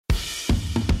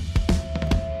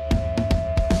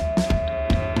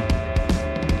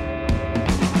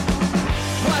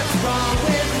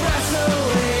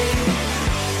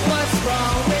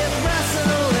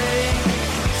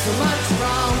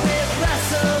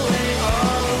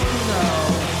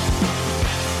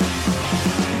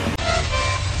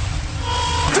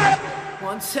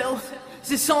So, is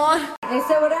this on? They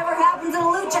said whatever happens in a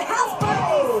Lucha house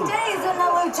party stays in the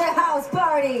Lucha house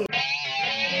party.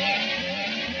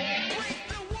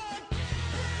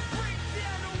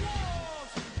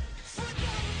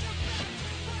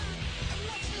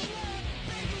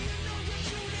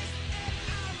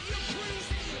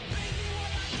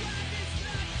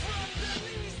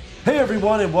 Hey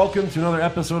everyone, and welcome to another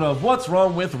episode of What's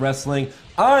Wrong with Wrestling.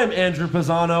 I'm Andrew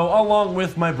Pisano, along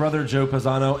with my brother Joe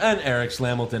Pisano and Eric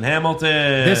Slamilton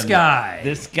Hamilton. This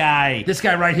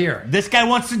guy right here. This guy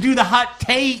wants to do the hot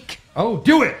take. Oh,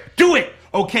 do it. Do it.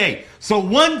 Okay, so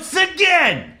once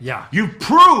again, Yeah. you've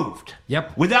proved,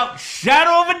 Yep. without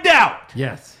shadow of a doubt,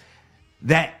 Yes.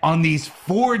 that on these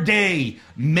 4-day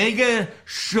mega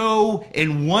show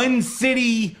in one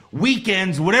city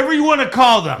weekends, whatever you want to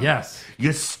call them, Yes.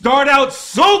 you start out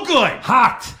so good,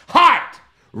 Hot.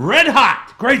 red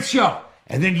hot, Great show.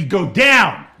 and then you go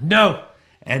down No.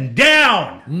 and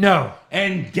down No.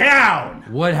 and down.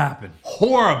 What happened?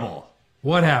 Horrible.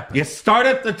 What happened? You start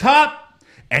at the top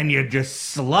and you just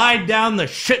slide down the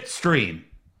shit stream.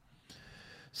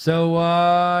 So,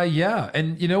 yeah.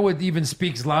 And you know what even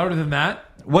speaks louder than that?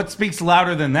 What speaks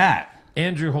louder than that?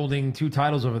 Andrew holding 2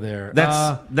 titles over there.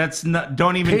 That's not.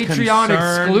 Don't even Patreon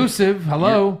concern exclusive.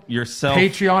 Hello. yourself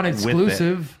Patreon with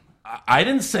exclusive. I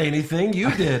didn't say anything.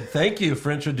 You did. Thank you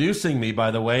for introducing me,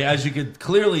 by the way. As you could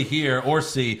clearly hear or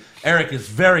see, Eric is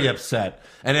very upset.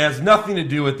 And it has nothing to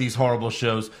do with these horrible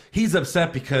shows. He's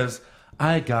upset because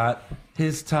I got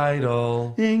his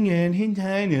title.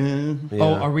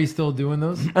 Oh, are we still doing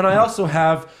those? And I also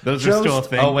have Those are still a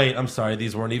thing? Oh wait, I'm sorry.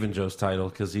 These weren't even Joe's title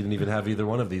because he didn't even have either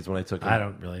one of these when I took him. I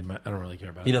don't really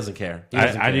care about He it. doesn't care. He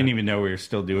doesn't I care. didn't even know we were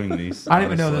still doing these. I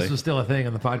didn't even know honestly. this was still a thing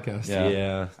on the podcast.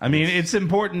 Yeah. I mean, it's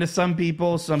important to some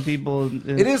people. Some people.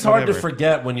 It is hard to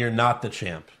forget when you're not the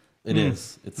champ. It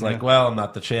is. It's like, well, I'm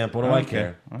not the champ. What do I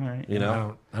care? All right. You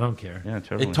know? I don't care. Yeah,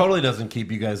 totally. It totally doesn't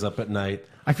keep you guys up at night.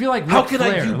 I feel like How Ric can I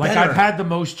Flair. do Like better? I've had the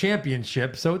most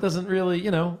championships, so it doesn't really,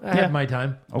 I had my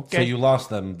time. Okay. So you lost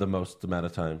them the most amount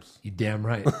of times. You damn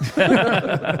right.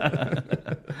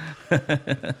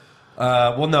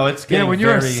 Well, no, it's getting When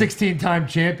you're very... a 16-time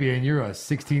champion, you're a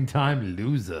 16-time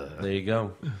loser. There you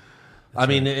go. I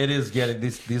mean, it is getting...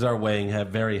 These are weighing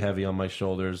very heavy on my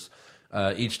shoulders.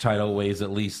 Each title weighs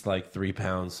at least like 3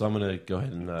 pounds, so I'm going to go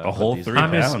ahead and... A whole put these- 3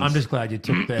 I'm pounds. just glad you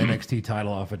took the NXT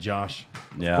title off of Josh.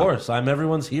 Yeah. Of course, I'm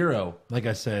everyone's hero. Like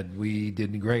I said, we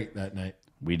did great that night.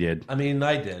 We did. I mean,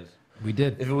 I did. We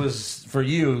did. If it was for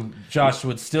you, Josh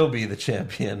would still be the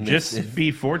champion. Just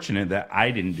be fortunate that I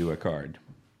didn't do a card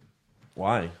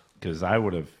Why? because I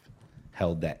would have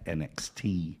held that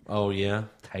NXT Oh, yeah?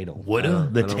 title. Woulda?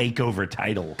 The takeover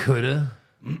title. Coulda.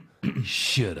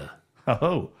 Shoulda.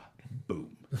 Oh, boom.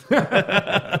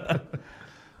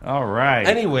 All right.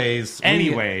 Anyways,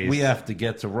 Anyways. we have to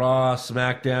get to Raw,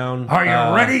 SmackDown. Are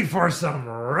you ready for some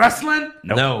wrestling?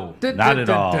 Nope. No. Not at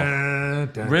all.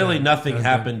 Really nothing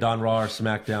happened on Raw or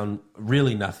SmackDown.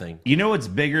 Really nothing. You know what's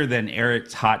bigger than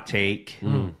Eric's hot take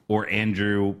or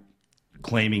Andrew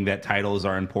claiming that titles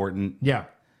are important? Yeah.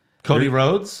 Cody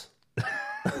Rhodes?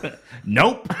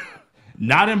 Nope.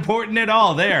 Not important at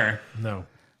all there. No.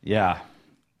 Yeah.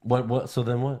 What? So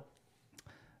then what?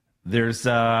 There's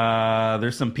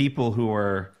some people who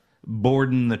are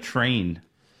boarding the train.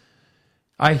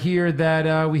 I hear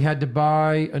that we had to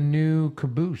buy a new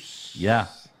caboose. Yeah.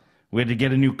 We had to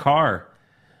get a new car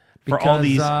for all Because,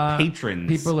 these patrons.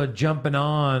 People are jumping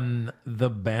on the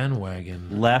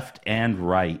bandwagon. left and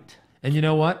right. And you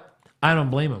know what? I don't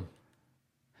blame them.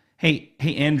 Hey,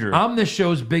 Andrew. I'm this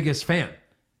show's biggest fan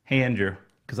Hey, Andrew.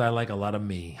 because I like a lot of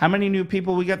me. How many new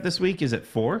people we got this week? Is it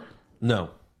 4? No.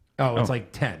 Oh, it's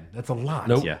like 10. That's a lot.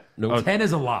 Nope. Yeah. Nope. Oh, 10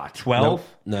 is a lot. 12? Nope.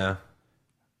 Nah.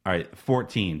 All right.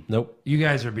 14. Nope. You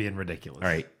guys are being ridiculous. All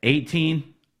right. 18.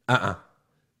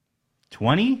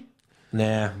 20.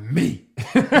 Nah. Me.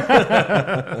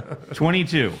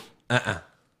 22.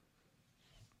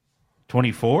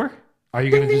 24. Are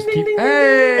you going to just keep... Hey!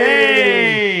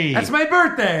 Hey! That's my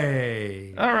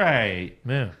birthday. All right.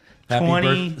 Yeah.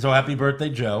 Happy birthday,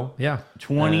 Joe. Yeah.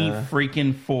 20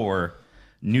 freaking 4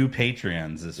 new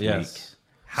Patreons this Yes. week.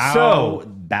 How So-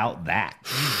 about that?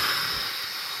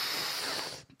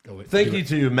 Thank you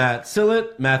to Matt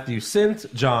Sillett, Matthew Sint,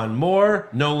 John Moore,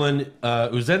 Nolan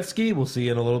Uzensky, we'll see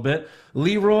you in a little bit,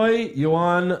 Leroy,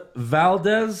 Johan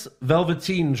Valdez,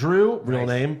 Velveteen Drew, real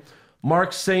name,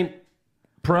 Mark St.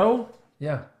 Pro,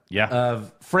 Yeah. Yeah.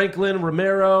 Franklin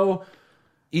Romero,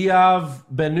 Iav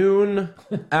Benoon,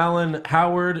 Alan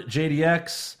Howard,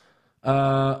 JDX,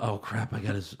 oh crap, dang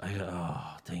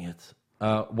it,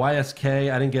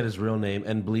 YSK, I didn't get his real name,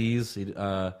 and Bleeze,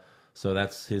 So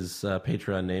that's his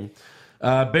Patreon name.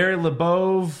 Barry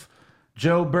LeBove,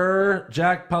 Joe Burr,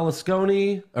 Jack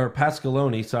Pascaloni,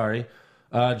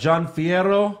 John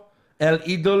Fierro, El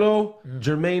Idolo,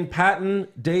 Jermaine Patton,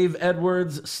 Dave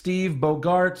Edwards, Steve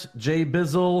Bogart, Jay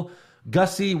Bizzle,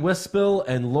 Gussie Wispel,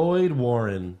 and Lloyd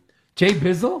Warren. Jay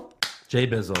Bizzle? Jay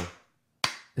Bizzle.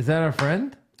 Is that our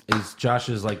friend? He's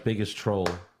Josh's biggest troll.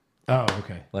 Oh,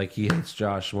 okay. He hates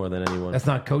Josh more than anyone. That's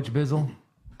not Coach Bizzle?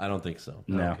 I don't think so.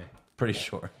 No. Okay. Pretty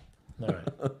sure. All right.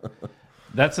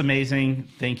 That's amazing.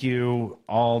 Thank you,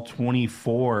 all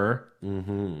 24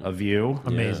 of you.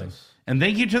 Amazing. Yes. And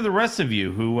thank you to the rest of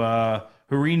you who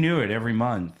renew it every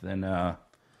month and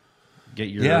get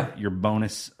your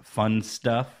bonus fun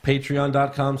stuff.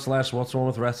 Patreon.com/What's Wrong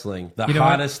with Wrestling. The You know what?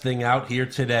 hottest thing out here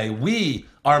today. We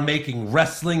are making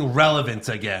wrestling relevant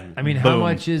again. I mean, how Boom.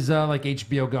 much is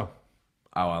HBO Go?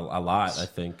 Oh, a lot, I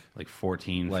think. Like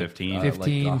 14, 15.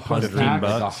 15 plus $15 tax.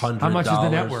 bucks. How much is the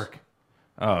network?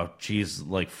 Oh, geez,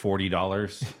 like $40.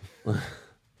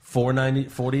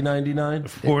 $40.99?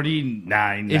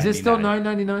 $49.99. Is it still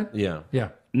 $9.99? $9.99? Yeah. Yeah.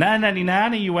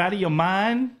 Are you out of your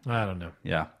mind? I don't know.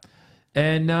 Yeah.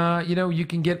 And you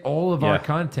can get all of our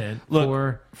content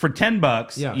Look, for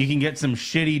 $10, Yeah. you can get some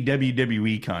shitty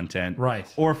WWE content. Right.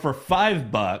 Or for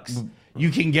 $5, you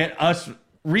can get us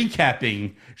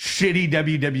recapping shitty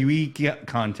WWE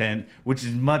content, which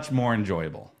is much more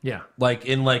enjoyable. Yeah.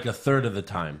 In a third of the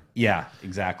time. Yeah,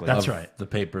 exactly. That's of right. The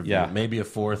pay-per-view. Yeah. Maybe a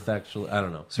fourth, actually. I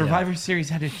don't know. Survivor Series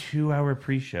had a 2-hour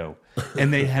pre-show,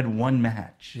 and they had one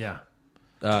match. Yeah.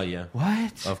 Yeah.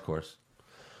 What? Of course.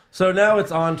 So now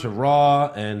it's on to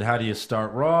Raw, and how do you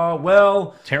start Raw?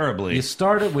 Well, Terribly. you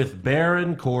start it with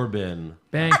Baron Corbin.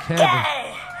 Ban Kevin.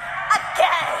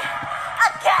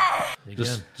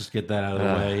 Just get that out of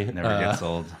the way. Never gets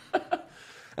old.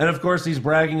 And of course, he's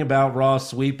bragging about Raw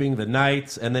sweeping the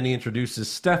night, and then he introduces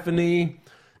Stephanie.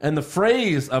 And the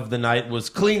phrase of the night was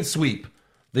clean sweep.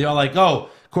 They all oh,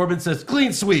 Corbin says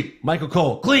clean sweep. Michael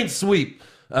Cole, clean sweep.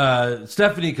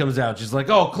 Stephanie comes out. She's like,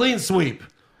 oh, clean sweep.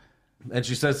 And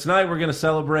she says, tonight we're going to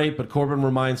celebrate, but Corbin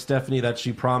reminds Stephanie that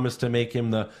she promised to make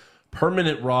him the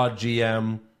permanent Raw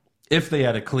GM if they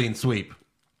had a clean sweep.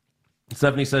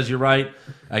 Stephanie says, you're right.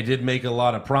 I did make a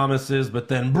lot of promises, but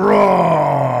then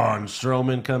Braun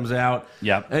Strowman comes out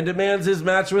and demands his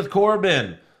match with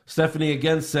Corbin. Stephanie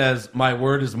again says, my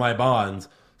word is my bond,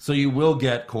 so you will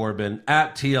get Corbin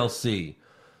at TLC.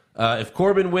 If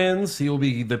Corbin wins, he will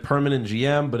be the permanent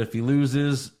GM, but if he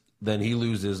loses, then he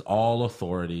loses all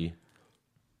authority.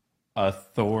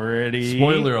 Authority.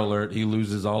 Spoiler alert, he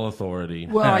loses all authority.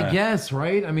 Well, I guess,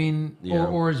 right? I mean, Yeah.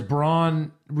 or is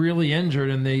Braun really injured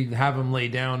and they have him lay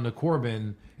down to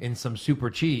Corbin in some super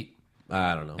cheat,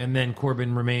 I don't know. and then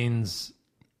Corbin remains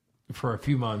for a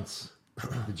few months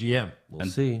the GM? We'll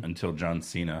see. Until John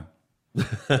Cena.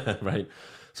 Right.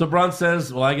 So Braun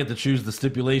says, well, I get to choose the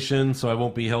stipulation, so I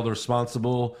won't be held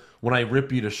responsible when I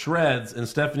rip you to shreds. And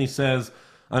Stephanie says,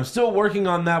 I'm still working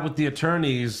on that with the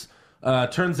attorneys.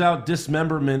 Turns out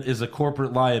dismemberment is a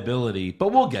corporate liability,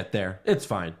 but we'll get there. It's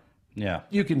fine. Yeah.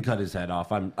 You can cut his head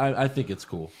off. I think it's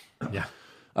cool. Yeah.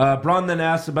 Braun then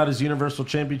asks about his Universal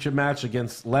Championship match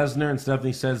against Lesnar, and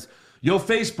Stephanie says, you'll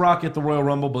face Brock at the Royal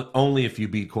Rumble, but only if you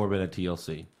beat Corbin at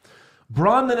TLC.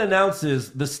 Braun then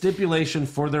announces the stipulation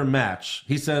for their match.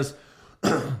 He says,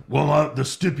 the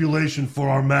stipulation for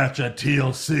our match at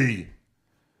TLC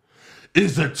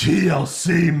is a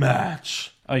TLC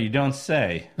match. Oh, you don't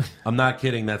say. I'm not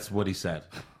kidding. That's what he said.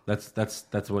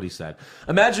 That's what he said.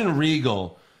 Imagine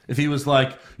Regal if he was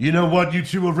like, you know what? You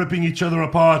two are ripping each other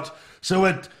apart. So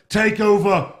at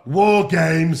TakeOver War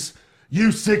Games,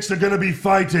 you six are going to be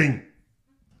fighting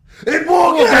in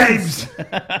War Games.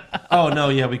 Oh, no.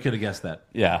 Yeah, we could have guessed that.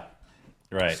 Yeah.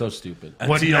 Right. So stupid.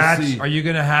 What TLC. match are you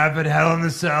going to have at Hell in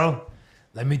the Cell?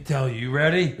 Let me tell you. You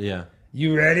ready? Yeah.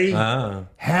 You ready?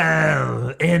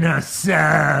 Hell in a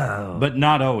Cell. But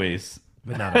not always.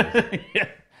 But not always.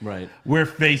 Right. We're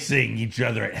facing each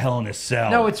other at Hell in a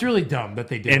Cell. No, it's really dumb that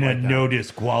they did in like a that. no Well,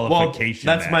 disqualification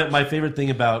that's match. my favorite thing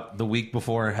about the week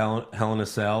before Hell in a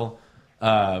Cell.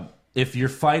 If you're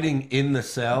fighting in the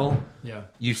cell,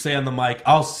 you say on the mic,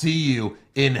 I'll see you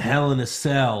in Hell in a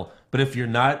Cell. But if you're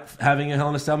not having a Hell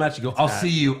in a Cell match, you go, I'll see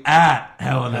you at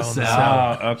Hell in a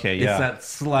Cell. Oh, okay, yeah. It's that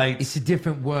slight... It's a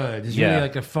different word. It's Yeah. really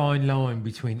like a fine line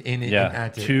between in it and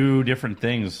at it. Two different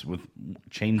things with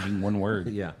changing one word.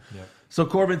 Yeah. So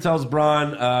Corbin tells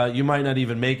Braun, you might not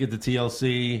even make it to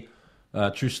TLC.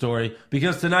 True story.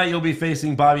 Because tonight you'll be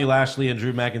facing Bobby Lashley and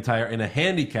Drew McIntyre in a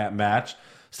handicap match.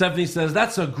 Stephanie says,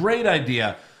 that's a great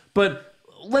idea, but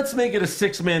let's make it a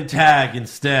 6-man tag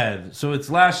instead. So it's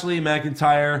Lashley,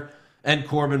 McIntyre, and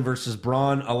Corbin versus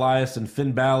Braun, Elias, and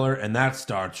Finn Balor, and that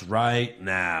starts right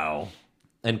now.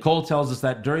 And Cole tells us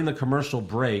that during the commercial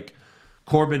break,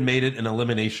 Corbin made it an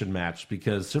elimination match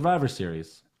because Survivor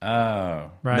Series.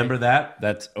 Oh, Right. Remember that?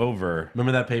 that's over.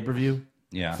 Remember that pay-per-view?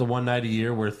 Yeah. It's the one night a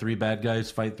year where 3 bad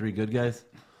guys fight 3 good guys.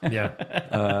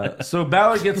 Yeah. So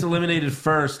Balor gets eliminated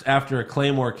first after a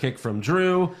Claymore kick from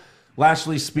Drew.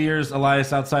 Lashley spears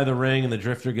Elias outside the ring, and the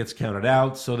Drifter gets counted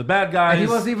out. So the bad guys... And he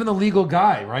wasn't even the legal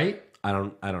guy, right? I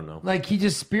don't know. Like, he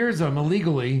just spears him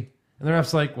illegally, and the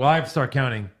ref's like, well, I have to start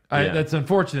counting. Yeah. That's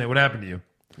unfortunate. What happened to you?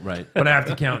 Right. But I have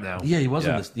to count now. Yeah, he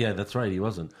wasn't. Yeah. Yeah, that's right. He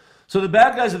wasn't. So the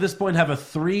bad guys at this point have a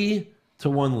 3-1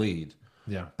 lead.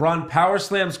 Yeah. Braun power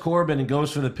slams Corbin and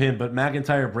goes for the pin, but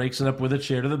McIntyre breaks it up with a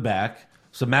chair to the back.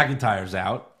 So McIntyre's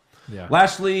out. Yeah.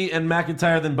 Lashley and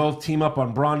McIntyre then both team up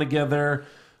on Braun together.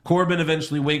 Corbin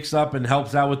eventually wakes up and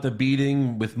helps out with the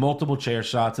beating with multiple chair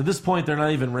shots. At this point, they're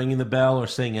not even ringing the bell or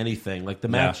saying anything. Like, the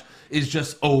match is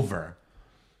just over.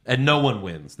 And no one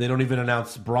wins. They don't even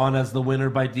announce Braun as the winner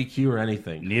by DQ or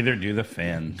anything. Neither do the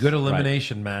fans. Good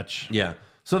elimination match. Yeah.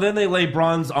 So then they lay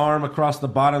Braun's arm across the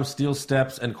bottom steel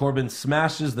steps, and Corbin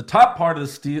smashes the top part of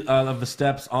the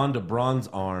steps onto Braun's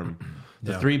arm.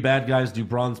 The 3 bad guys do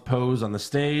Braun's pose on the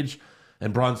stage,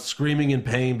 and Braun's screaming in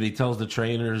pain, but he tells the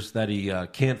trainers that he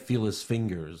can't feel his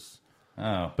fingers.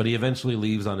 Oh. But he eventually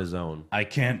leaves on his own. I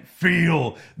can't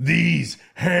feel these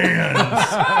hands.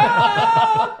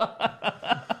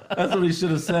 That's what he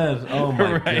should have said. Oh,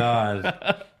 my Right.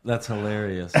 God. That's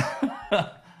hilarious.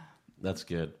 That's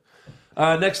good.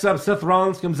 Next up, Seth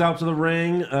Rollins comes out to the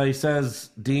ring. He says,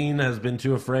 Dean has been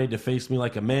too afraid to face me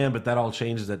like a man, but that all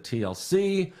changes at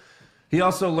TLC. He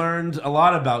also learned a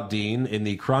lot about Dean in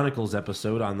the Chronicles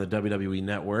episode on the WWE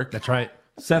Network. That's right.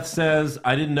 Seth says,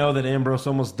 I didn't know that Ambrose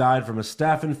almost died from a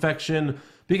staph infection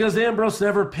because Ambrose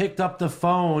never picked up the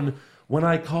phone when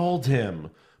I called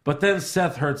him. But then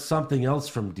Seth heard something else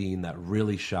from Dean that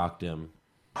really shocked him.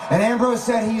 And Ambrose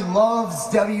said he loves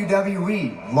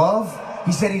WWE. Love?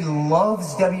 He said he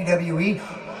loves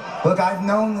WWE. Look, I've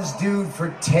known this dude for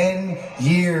 10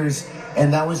 years,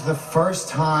 and that was the first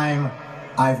time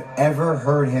I've ever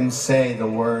heard him say the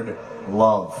word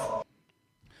love.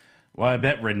 Well, I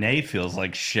bet Renee feels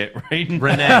like shit right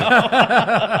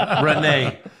now.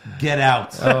 Renee, get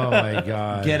out. Oh, my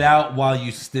God. Get out while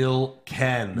you still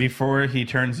can. Before he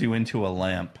turns you into a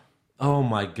lamp. Oh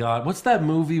my God. What's that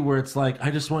movie where it's like,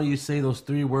 I just want you to say those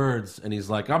 3 words? And he's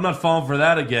like, I'm not falling for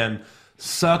that again.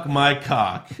 Suck my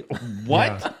cock.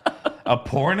 What? A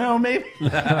porno, maybe?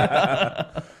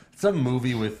 Some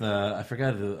movie with, I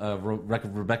forgot,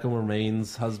 Rebecca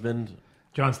Romaine's husband.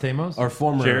 John Stamos? Or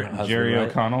former husband, Jerry right?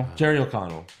 O'Connell? Jerry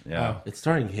O'Connell. Yeah. It's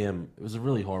starring him. It was a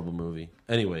really horrible movie.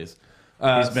 Anyways.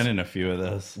 He's been in a few of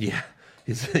those. Yeah,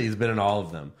 he's been in all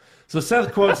of them. So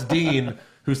Seth quotes Dean,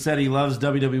 who said he loves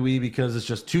WWE because it's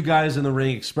just 2 guys in the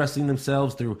ring expressing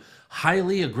themselves through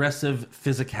highly aggressive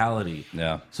physicality.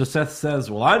 Yeah. So Seth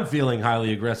says, well, I'm feeling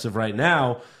highly aggressive right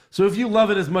now. So if you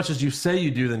love it as much as you say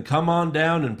you do, then come on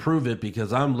down and prove it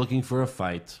because I'm looking for a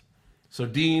fight. So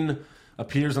Dean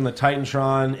appears on the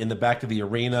Titantron in the back of the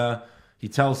arena. He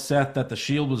tells Seth that the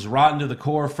Shield was rotten to the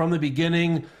core from the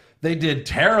beginning. They did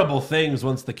terrible things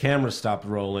once the camera stopped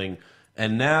rolling,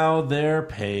 and now they're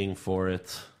paying for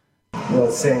it. You know,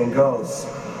 the saying goes,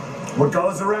 what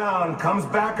goes around comes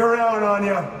back around on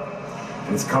you.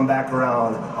 And it's come back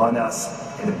around on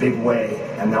us in a big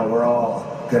way, and now we're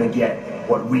all gonna get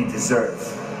what we deserve.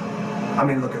 I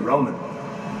mean, look at Roman.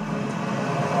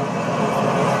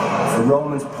 For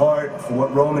Roman's part, for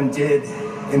what Roman did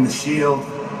in the Shield,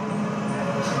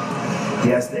 he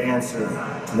has to answer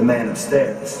to the man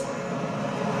upstairs.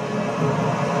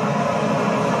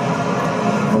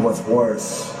 And what's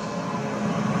worse,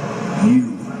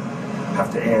 you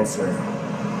have to answer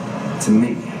to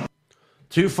me.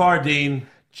 Too far, Dean.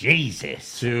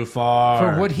 Jesus. Too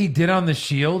far. For what he did on the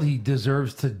Shield, he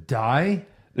deserves to die?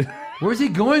 Where's he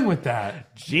going with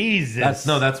that? Jesus.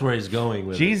 That's where he's going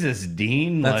with it. Jesus,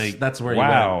 Dean. That's where he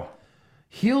wow. went.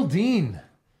 Heel Dean.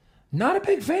 Not a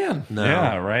big fan. No.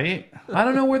 Yeah, right? I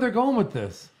don't know where they're going with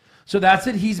this. So that's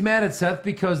it. He's mad at Seth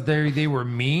because they were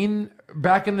mean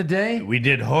back in the day. We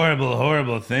did horrible,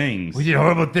 horrible things. We did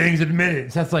horrible things. Admit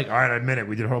it. Seth's like, all right, I admit it.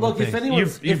 We did horrible Look, things. if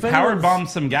anyone's You if power anyone's- bombed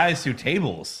some guys through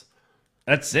tables.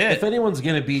 That's it. if anyone's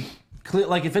gonna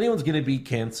beat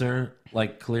cancer,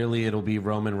 like clearly it'll be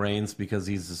Roman Reigns because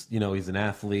he's an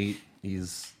athlete,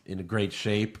 he's in a great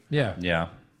shape. yeah. Yeah.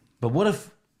 But what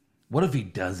if he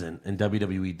doesn't and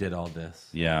WWE did all this?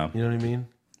 Yeah. You know what I mean?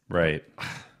 Right.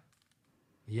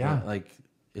 Yeah. Like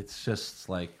it's just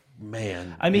like,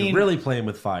 man, I mean- you're really playing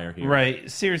with fire here. Right.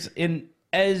 Seriously. And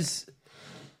as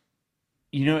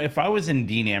if I was in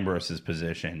Dean Ambrose's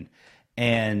position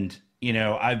and,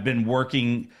 I've been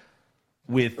working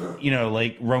with,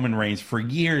 like Roman Reigns for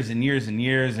years and years and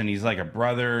years, and he's like a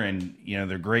brother and,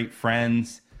 they're great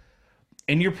friends.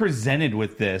 And you're presented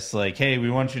with this, like, hey, we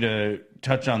want you to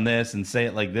touch on this and say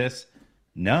it like this.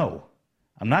 No,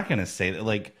 I'm not going to say that.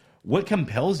 Like, what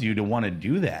compels you to want to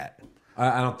do that?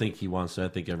 I don't think he wants to. I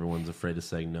think everyone's afraid of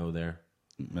saying no there.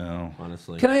 No.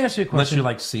 Honestly. Can I ask you a Unless question? you're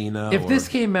like Cena. If or- this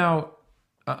came out,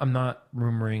 I'm not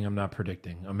rumoring, I'm not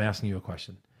predicting. I'm asking you a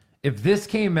question. If this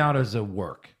came out as a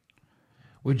work,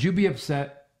 would you be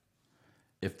upset?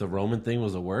 If the Roman thing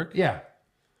was a work? Yeah.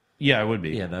 Yeah, I would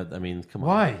be. Yeah, come on.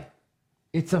 Why?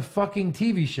 It's a fucking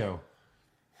TV show.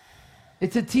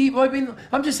 It's a TV. I mean,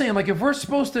 I'm just saying, like, if we're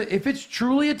supposed to, if it's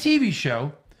truly a TV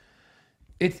show,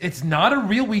 it's not a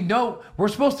real. We're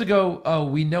supposed to go. Oh,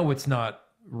 we know it's not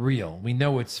real. We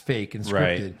know it's fake and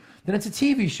scripted. Right. Then it's a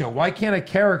TV show. Why can't a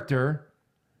character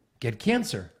get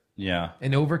cancer Yeah.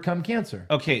 and overcome cancer?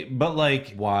 Okay, but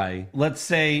like, Why? let's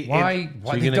say Why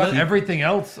So they've you're done gonna keep- everything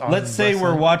else? On let's say we're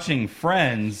wrestling. watching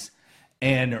Friends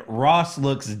and Ross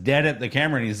looks dead at the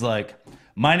camera and he's like,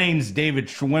 my name's David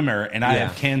Schwimmer and I Yeah.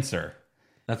 have cancer.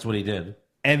 That's what he did.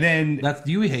 And then,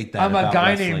 You hate that. I'm a about guy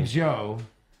wrestling. named Joe.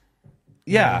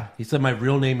 yeah. He said, my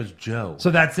real name is Joe.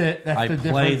 So that's it. That's I the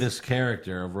play difference. this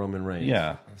character of Roman Reigns.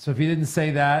 Yeah. So if he didn't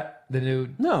say that, then it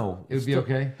would, No. it would be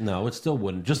okay. No, it still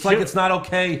wouldn't. Just like it's not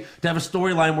okay to have a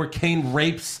storyline where Kane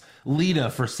rapes Lita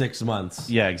for 6 months.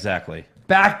 Yeah, exactly.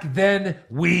 Back then,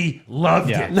 we loved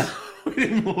Yeah. it. We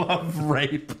didn't love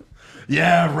rape.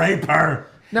 Yeah, rape her.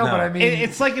 No, but I mean,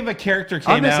 It's like if a character I'm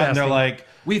came just out and they're asking. like,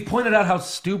 We've pointed out how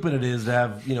stupid it is to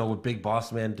have, what Big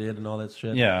Boss Man did and all that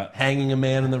shit. Yeah. Hanging a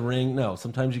man in the ring. No,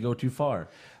 sometimes you go too far.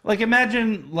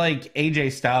 imagine like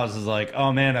AJ Styles is like,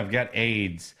 oh man, I've got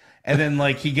AIDS. And then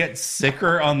like he gets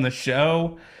sicker on the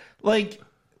show.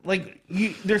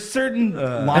 There's certain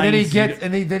lines. and then he you gets,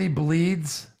 don't- then he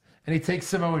bleeds, and he takes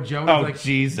Samoa Joe. And Oh, he's like,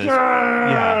 Jesus.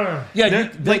 Yeah. Yeah,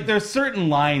 There's certain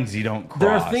lines you don't cross. there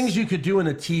are things you could do in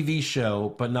a TV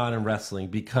show, but not in wrestling,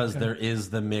 because there is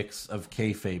the mix of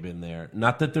kayfabe in there.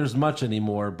 Not that there's much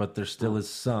anymore, but there still is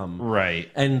some. Right.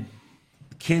 And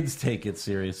kids take it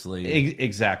seriously.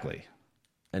 Exactly.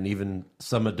 And even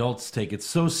some adults take it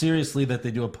so seriously that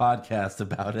they do a podcast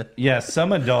about it. Yeah,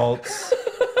 some adults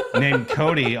named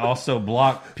Cody also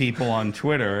block people on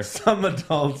Twitter Some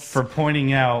adults, for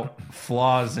pointing out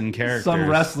flaws in characters. some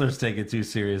wrestlers take it too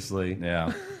seriously.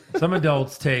 Yeah. some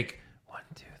adults take 1,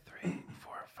 2, 3,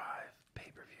 4, 5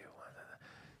 pay-per-view,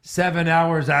 7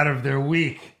 hours out of their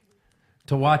week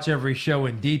to watch every show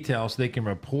in detail so they can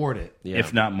report it. Yeah.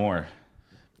 If not more.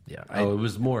 Yeah, Oh, it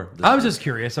was more. I was just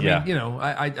curious. I Yeah. mean,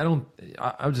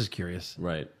 I was just curious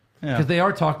Right. because they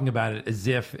are talking about it as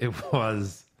if it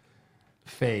was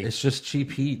fake. It's just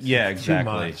cheap heat. Yeah, too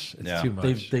exactly. much. It's Yeah. too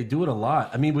much. They do it a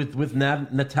lot. I mean, with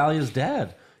Natalia's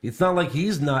dad. It's not like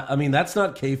he's not. I mean, that's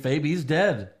not kayfabe. He's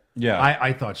dead. Yeah.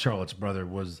 I thought Charlotte's brother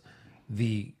was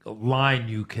the line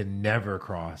you can never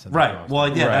cross. in the Right. roster.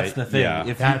 Well, yeah, Right. that's the thing. Yeah.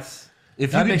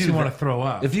 If That you could makes do me want to throw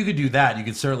up. If you could do that, you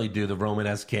could certainly do the Roman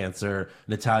has cancer.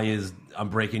 Natalia's, I'm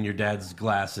breaking your dad's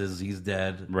glasses. He's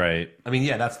dead. right. I mean,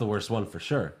 yeah, that's the worst one for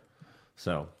sure.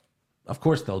 So, of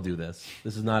course they'll do this.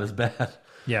 This is not as bad.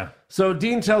 Yeah. So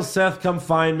Dean tells Seth, come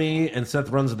find me, and Seth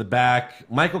runs to the back.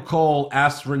 Michael Cole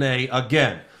asks Renee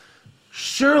again,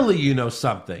 surely you know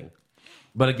something.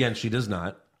 But again, she does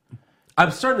not. I'm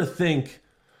starting to think,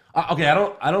 okay,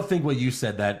 I don't think what you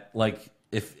said that,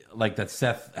 that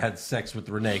Seth had sex with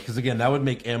Renee, because again, that would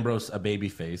make Ambrose a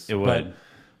babyface. It would. But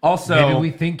also, Maybe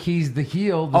we think he's the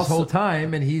heel this Also- whole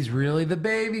time, and he's really the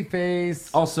baby face.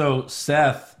 Also,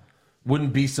 Seth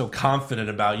wouldn't be so confident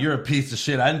about, you're a piece of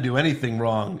shit, I didn't do anything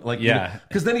wrong. Yeah.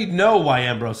 Because then he'd know why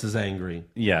Ambrose is angry.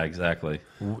 Yeah, exactly.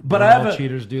 But Don't I have all a,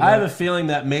 cheaters do I have that? a feeling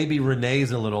that maybe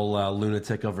Renee's a little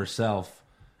lunatic of herself.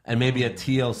 And maybe at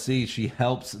TLC, she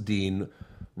helps Dean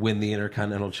win the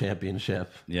Intercontinental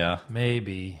Championship. Yeah.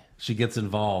 Maybe. She gets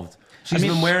involved. She's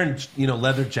mean, been wearing,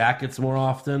 leather jackets more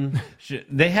often.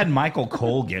 They had Michael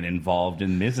Cole get involved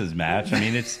in Miz's match. I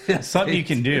mean, it's something you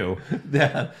can do.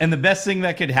 Yeah. And the best thing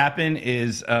that could happen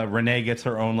is Renee gets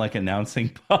her own announcing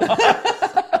pod.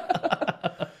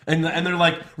 And they're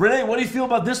like, Renee, what do you feel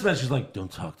about this match? She's like,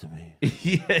 don't talk to me.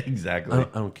 Yeah, exactly. I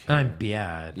don't care. I'm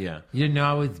bad. Yeah. You didn't know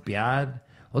I was bad?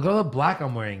 Look at all the black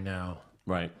I'm wearing now.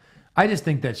 Right. I just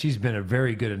think that she's been a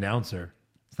very good announcer.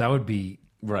 So that would be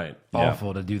Right.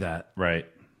 awful to do that. Right.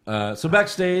 So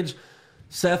backstage,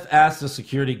 Seth asks the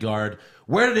security guard,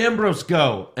 where did Ambrose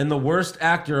go? And the worst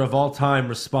actor of all time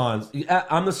responds,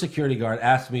 I'm the security guard.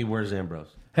 Ask me, where's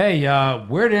Ambrose? Hey,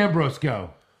 where'd Ambrose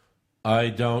go? I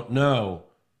don't know,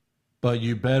 but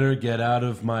you better get out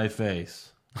of my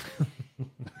face.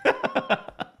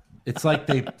 It's like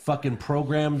they fucking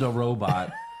programmed a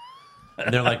robot.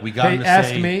 And they're like, we got Hey, him to ask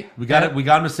say, me. we got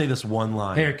him to say this one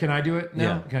line. Here, can I do it now?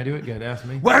 Yeah. Can I do it? Good. Ask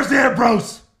me. Where's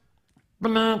Ambrose?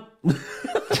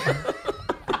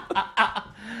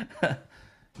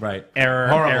 Right. Error,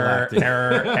 Horrible error, acting.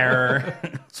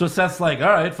 error. So Seth's like, all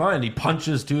right, fine. He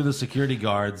punches two of the security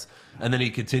guards, and then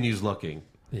he continues looking.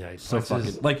 Yeah, he So punches.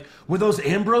 fucking like, were those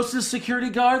Ambrose's security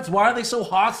guards? Why are they so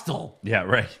hostile? Yeah,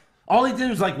 right. All he did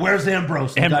was like, "Where's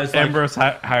Ambrose?" And the guy's like, Ambrose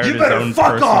hired "You his better own fuck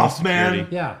personal off, man."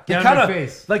 security. Yeah, They get kind out of of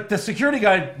face. like the security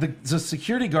guy. The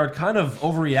security guard kind of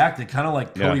overreacted, kind of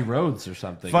like Cody Yeah. Rhodes or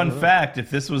something. Fun fact, if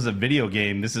this was a video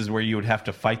game, this is where you would have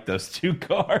to fight those two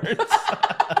guards.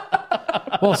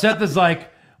 Well, Seth is like,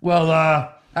 well,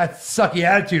 that's sucky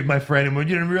attitude, my friend. And what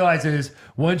you didn't realize is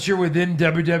once you're within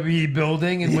WWE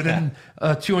building and within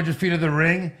 200 feet of the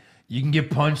ring, you can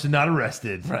get punched and not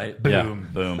arrested. Right. Boom.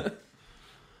 Yeah, boom.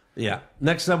 Yeah.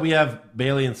 Next up, we have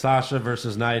Bailey and Sasha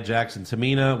versus Nia Jax and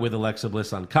Tamina with Alexa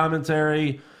Bliss on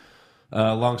commentary.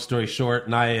 Long story short,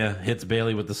 Nia hits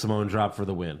Bailey with the Samoan drop for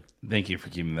the win. Thank you for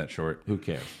keeping that short. Who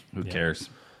cares? Who cares?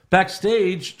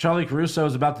 Backstage, Charlie Caruso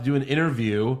is about to do an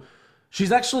interview.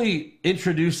 She's actually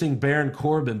introducing Baron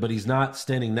Corbin, but he's not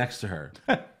standing next to her.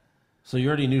 So you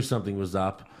already knew something was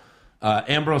up.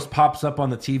 Ambrose pops up on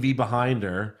the TV behind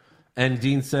her, and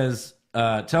Dean says,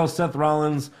 tell Seth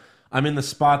Rollins I'm in the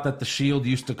spot that the Shield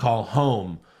used to call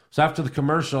home. So after the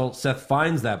commercial, Seth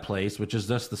finds that place, which is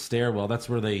just the stairwell. That's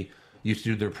where they used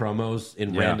to do their promos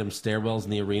in random stairwells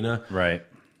in the arena. Right.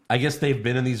 I guess they've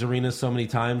been in these arenas so many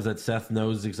times that Seth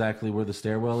knows exactly where the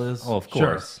stairwell is. Oh, of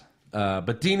course.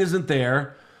 But Dean isn't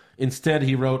there. Instead,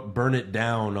 he wrote "Burn it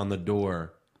down" on the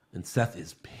door. And Seth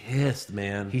is pissed,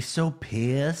 man. He's so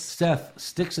pissed. Seth,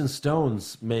 sticks and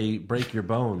stones may break your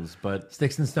bones, but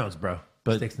Sticks and stones, bro.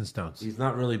 But- Sticks and stones. he's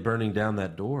not really burning down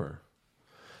that door.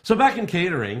 So back in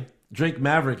catering, Drake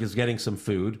Maverick is getting some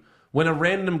food when a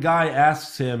random guy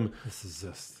asks him, This is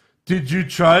just... "Did you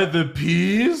try the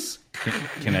peas?"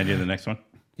 Can I do the next one?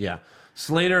 Yeah.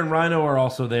 Slater and Rhino are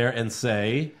also there and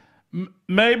say,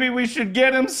 Maybe we should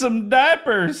get him some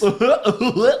diapers.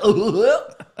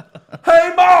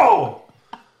 "Hey, Mo!"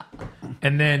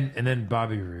 And then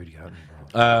Bobby Roode got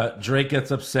involved. Drake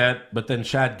gets upset, but then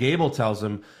Chad Gable tells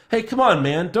him, "Hey, come on,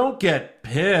 man, don't get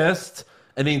pissed."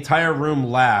 And the entire room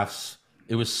laughs.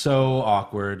 It was so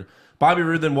awkward. Bobby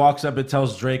Roode then walks up and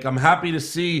tells Drake, "I'm happy to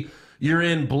see you're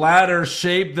in bladder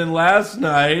shape than last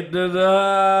night."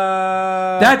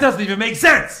 Da-da. That doesn't even make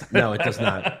sense. No, it does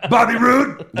not. Bobby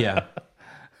Roode, Yeah.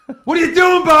 what are you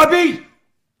doing, Bobby?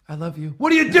 I love you.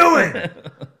 What are you doing?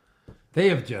 They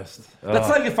have just That's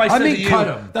like if I said mean, to you, cut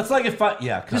him. that's like if I,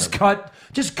 yeah, just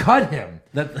cut him.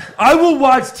 That, I will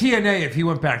watch TNA if he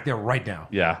went back there right now.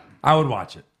 Yeah. I would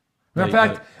watch it. Matter of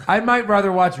Yeah, fact, I might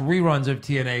rather watch reruns of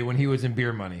TNA when he was in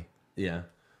Beer Money. yeah.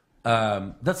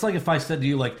 That's like if I said to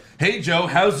you, like, "Hey, Joe,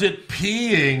 how's it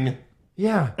peeing?"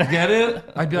 Yeah. Get it?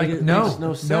 I'd be like, it no. makes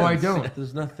no sense. No, I don't.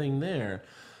 There's nothing there.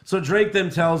 So Drake then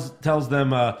tells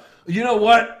them, "You know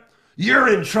what?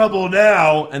 You're in trouble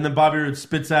now." And then Bobby Roode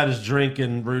spits out his drink,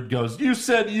 and Roode goes, "You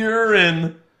said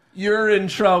urine. You're in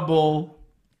trouble.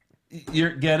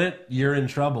 Get it? You're in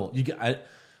trouble."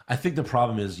 I think the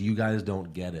problem is you guys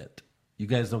don't get it. You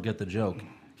guys don't get the joke.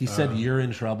 He said you're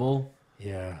in trouble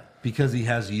Yeah. because he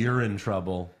has urine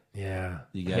trouble. Yeah.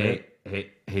 You get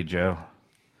it? Hey, Joe.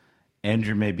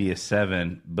 Andrew may be a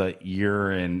 7, but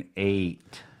you're an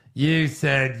 8. You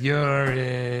said you're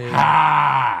in.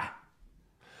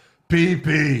 Pee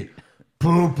pee,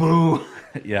 poo poo,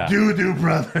 Yeah. doo doo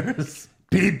brothers.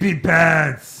 Pee-pee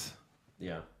pants.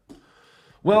 Yeah.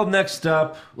 Well, next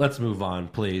up, let's move on,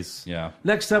 please. Yeah.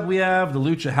 Next up, we have the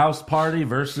Lucha House Party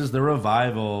versus the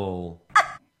Revival.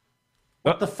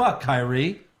 What the fuck,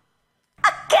 Kyrie?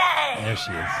 There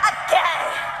she is.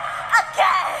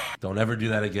 Don't ever do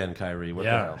that again, Kyrie. What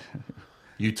Yeah. the hell?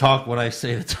 You talk when I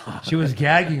say to talk. She was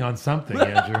gagging on something,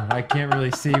 Andrew. I can't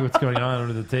really see what's going on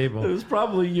under the It table. was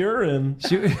probably urine.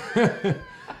 She,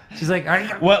 she's like,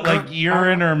 What, like you're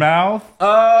in her mouth?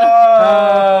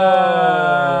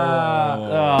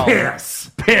 Oh.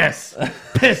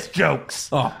 Piss jokes.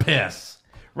 Oh, piss.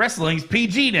 Wrestling's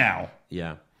PG now.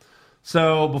 Yeah.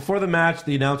 So before the match,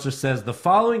 the announcer says the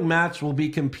following match will be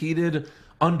competed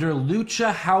under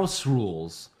Lucha House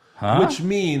rules, which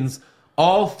means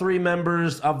all 3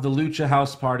 members of the Lucha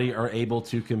House Party are able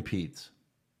to compete.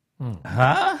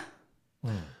 Huh?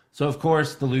 So, of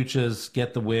course, the Luchas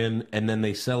get the win, and then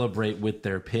they celebrate with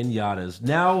their piñatas.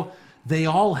 Now, they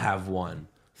all have one.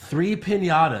 3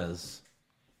 piñatas.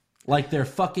 like they're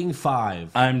fucking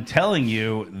 5. I'm telling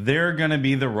you, they're going to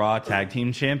be the Raw Tag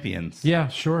Team Champions. Yeah,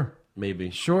 sure. Maybe.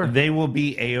 Sure. They will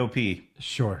be AOP.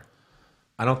 Sure.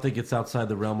 I don't think it's outside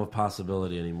the realm of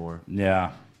possibility anymore.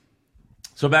 Yeah.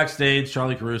 So backstage,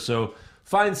 Charlie Caruso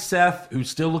finds Seth, who's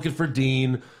still looking for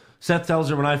Dean. Seth tells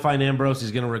her, when I find Ambrose,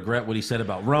 he's going to regret what he said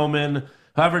about Roman.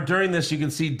 However, during this, you can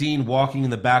see Dean walking in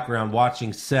the background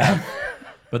watching Seth,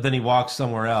 but then he walks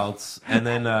somewhere else. And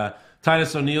then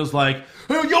Titus O'Neil's like,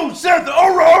 "Hey, yo, Seth,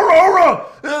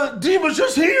 Dean was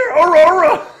just here,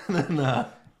 And then,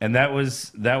 And that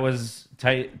was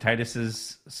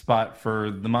Titus's spot for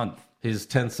the month. his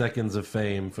 10 seconds of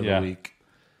fame for Yeah. the week.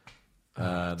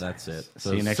 That's it.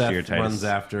 So See you next Seth year, Titus. runs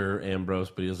after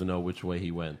Ambrose, but he doesn't know which way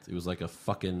he went. It was like a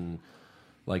fucking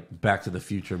Back to the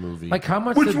Future movie. Like how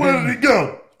much? which did way they- did he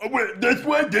go? I went this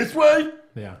way, this way.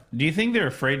 Yeah. Do you think they're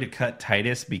afraid to cut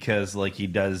Titus because he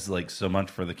does so much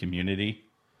for the community?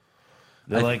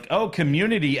 They're like, oh,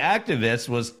 community activist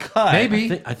was cut.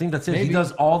 Maybe. I think that's it. He Maybe.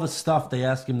 does all the stuff they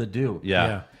ask him to do. Yeah.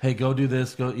 Yeah. Hey, go do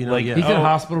this. Go. He's He's in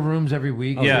hospital rooms every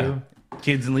week. Yeah. Too.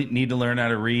 Kids need to learn how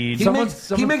to read. He Someone-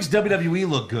 makes WWE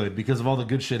look good because of all the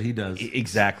good shit he does.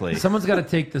 Exactly. Someone's got to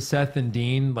take the Seth and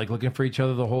Dean looking for each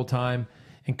other the whole time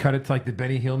and cut it to the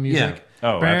Benny Hill music.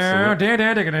 Oh, absolutely.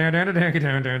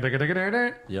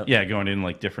 Yep. Yeah, going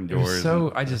in different It was doors.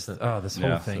 so I just this whole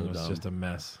Yeah, thing so was dumb. just a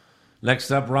mess.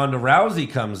 Next up, Ronda Rousey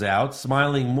comes out,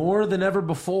 smiling more than ever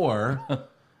before.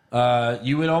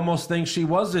 You would almost think she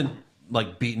wasn't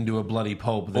beaten to a bloody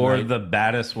pulp. or night- the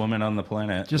baddest woman on the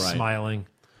planet. Just Right. smiling.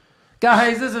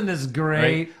 Guys, isn't this great?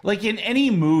 right? Like in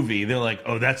any movie, they're like,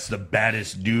 "Oh, that's the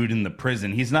baddest dude in the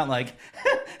prison." He's not like.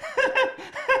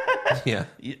 yeah.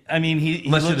 I mean, he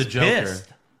Unless you're looks the Joker. pissed.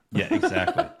 Yeah,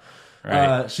 exactly.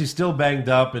 Right. She's still banged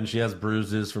up and she has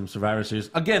bruises from Survivor Series.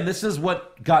 Again, this is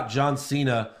what got John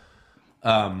Cena.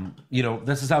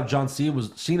 This is how John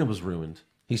Cena was ruined.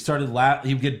 He started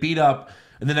he would get beat up,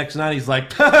 and the next night he's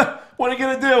like, "What are you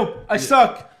gonna do? I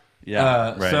suck."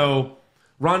 Yeah, right. So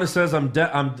Ronda says, "I'm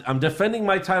defending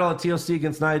my title at TLC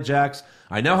against Nia Jax.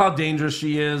 I know how dangerous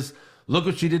she is. Look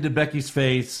what she did to Becky's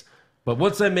face. But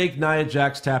once I make Nia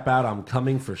Jax tap out, I'm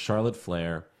coming for Charlotte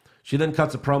Flair." She then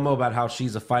cuts a promo about how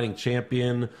she's a fighting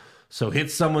champion, so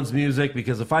hits someone's music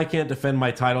because if I can't defend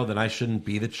my title, then I shouldn't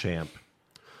be the champ.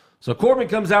 So Corbin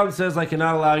comes out and says, "I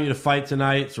cannot allow you to fight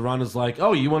tonight." So Ronda's like,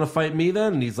 "Oh, you want to fight me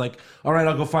then?" And he's like, "All right,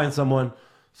 I'll go find someone."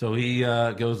 So he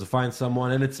goes to find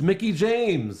someone, and it's Mickie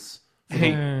James.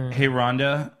 Hey,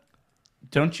 Rhonda,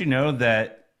 don't you know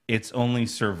that it's only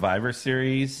Survivor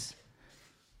Series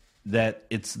that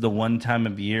it's the one time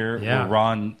of year Yeah. where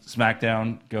Raw and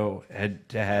SmackDown go head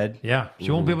to head? Yeah,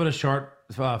 she won't be able to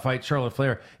fight Charlotte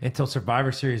Flair until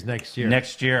Survivor Series next year.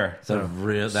 Next year.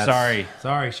 Sorry.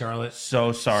 Sorry, Charlotte.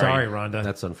 So sorry. Sorry, Rhonda.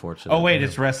 That's unfortunate. Oh, wait,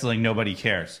 it's wrestling. Nobody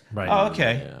cares. Right. Oh,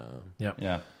 okay. Yep.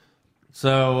 Yeah.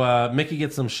 So Mickey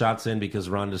gets some shots in because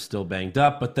Ronda's still banged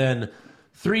up, but then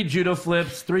 3 judo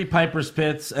flips, 3 Piper's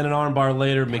Pits, and an armbar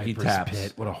later, Mickey Piper's taps.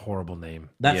 Pit. What a horrible name.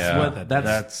 That's Yeah, what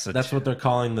that's a that's what they're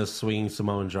calling the swinging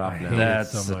Samoan drop now. hate it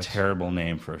That's so a much. terrible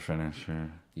name for a finisher.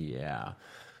 Yeah.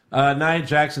 Nia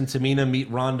Jax and Tamina meet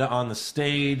Ronda on the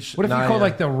stage. What if you Nia- call the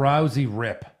Rousey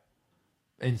Rip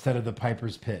instead of the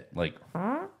Piper's Pit? Like,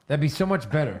 That'd be so much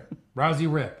better.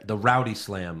 Rousey Rip. the Rowdy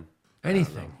Slam?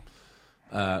 Anything.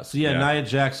 Yeah, Nia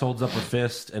Jax holds up a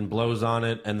fist and blows on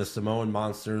it, and the Samoan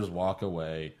monsters walk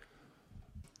away.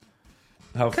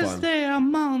 How fun. they are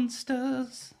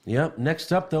monsters. Yep.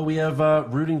 Next up, though, we have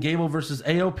Rude and Gable versus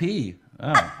AOP.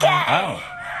 Oh.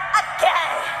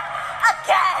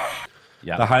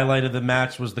 Yeah. The highlight of the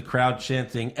match was the crowd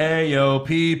chanting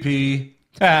AOPP.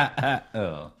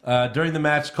 During the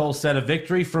match, Cole said a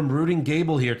victory from Rude and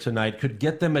Gable here tonight could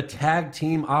get them a tag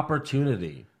team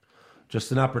opportunity.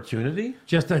 Just an opportunity?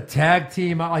 Just a tag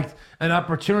team, like an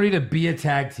opportunity to be a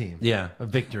tag team. Yeah. A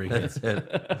victory. That's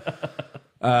it.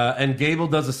 And Gable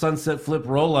does a sunset flip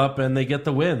roll up and they get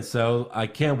the win. So I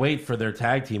can't wait for their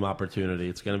tag team opportunity.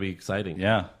 It's going to be exciting.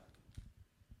 Yeah.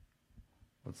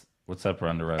 What's up,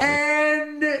 Ronda Rousey?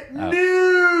 And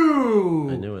new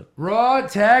I knew it. Raw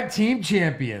Tag Team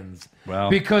Champions. Well.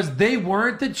 Because they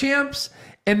weren't the champs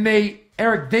and they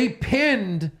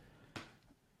pinned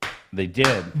They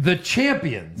did. the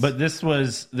champions. But this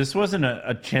wasn't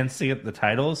a chance to get the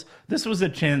titles. This was a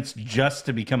chance just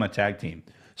to become a tag team.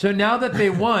 so now that they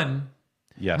won,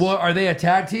 Yes. well, are they a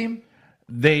tag team?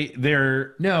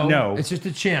 They're No. It's just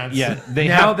a chance. Yeah, they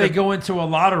now have they to- go into a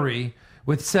lottery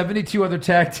with 72 other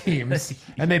tag teams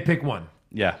and they pick one.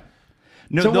 Yeah.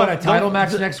 No, So what? A title they'll-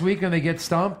 match next week and they get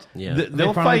stomped? Yeah.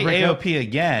 They'll finally fight break up? AOP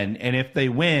again, and if they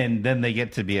win, then they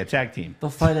get to be a tag team. They'll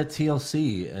fight at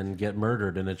TLC and get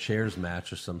murdered in a chairs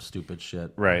match or some stupid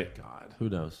shit. Right. God, who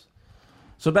knows?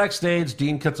 So backstage,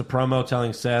 Dean cuts a promo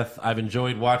telling Seth, "I've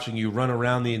enjoyed watching you run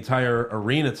around the entire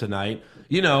arena tonight.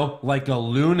 You know, like a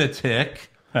lunatic."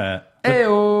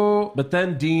 Ayo. But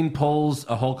then Dean pulls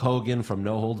a Hulk Hogan from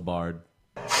No Holds Barred.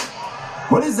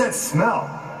 What is that smell?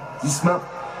 You smell?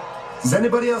 Does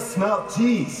anybody else smell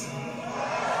cheese?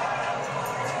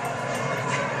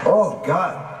 Oh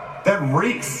God, that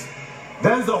reeks.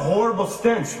 That is a horrible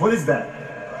stench. What is that?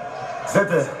 Is that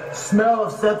the smell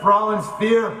of Seth Rollins'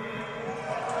 fear?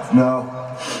 No.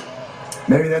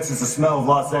 Maybe that's just the smell of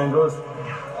Los Angeles.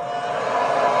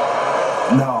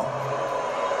 No.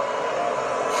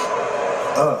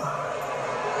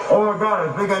 Oh my God,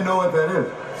 I think I know what that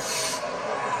is.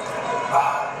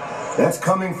 That's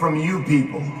coming from you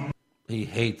people. He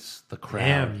hates the crowd.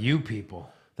 Damn you people.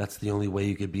 That's the only way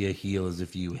you could be a heel is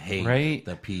if you hate Right?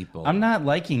 the people. I'm not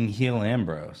liking heel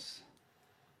Ambrose.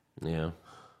 Yeah.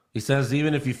 He says,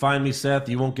 even if you find me, Seth,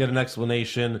 you won't get an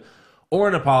explanation or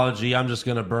an apology. I'm just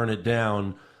going to burn it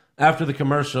down. After the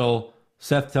commercial,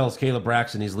 Seth tells Caleb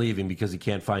Braxton he's leaving because he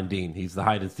can't find Dean. He's the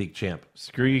hide-and-seek champ.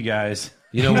 Screw you guys.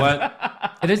 You know what?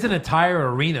 It is an entire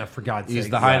arena, for God's sake. He's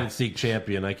the hide-and-seek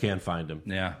champion. I can't find him.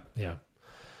 Yeah. Yeah.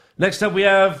 Next up, we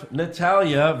have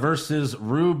Natalya versus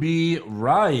Ruby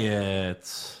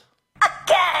Riott.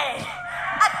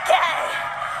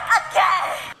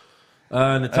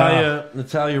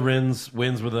 Natalya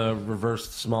wins with a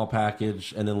reversed small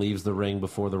package and then leaves the ring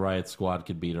before the Riott Squad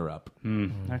could beat her up.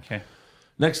 Okay.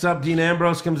 Next up, Dean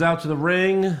Ambrose comes out to the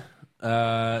ring.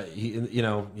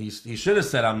 He should have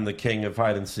said, "I'm the king of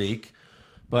hide and seek,"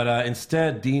 but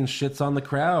instead, Dean shits on the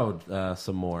crowd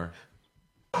some more.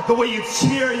 The way you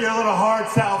cheer your little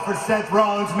hearts out for Seth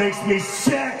Rollins makes me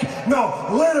sick. No,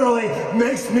 literally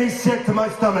makes me sick to my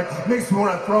stomach. Makes me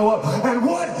want to throw up. And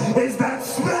what is that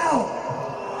smell?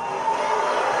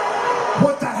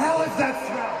 What the hell is that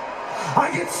smell? I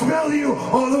can smell you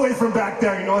all the way from back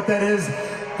there. You know what that is?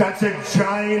 That's a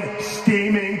giant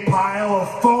steaming pile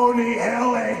of phony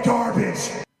LA garbage.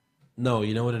 No,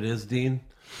 you know what it is, Dean?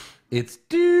 It's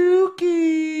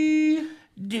Dookie.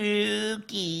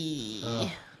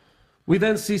 We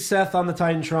then see Seth on the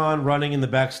Titantron running in the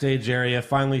backstage area.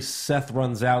 Finally, Seth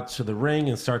runs out to the ring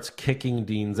and starts kicking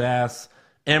Dean's ass.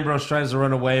 Ambrose tries to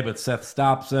run away, but Seth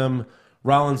stops him.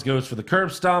 Rollins goes for the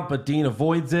curb stomp, but Dean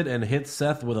avoids it and hits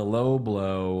Seth with a low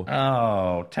blow.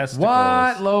 Oh, testicles.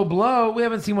 What? Low blow? We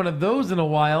haven't seen one of those in a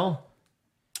while.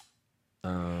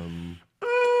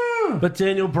 But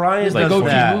Daniel Bryan Like does go-to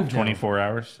that. move now. 24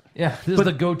 hours. Yeah, this is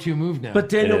the go-to move now. But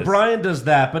Daniel It is. Bryan does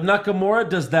that. But Nakamura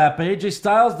does that. But AJ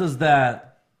Styles does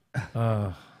that.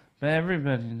 But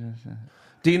everybody does that.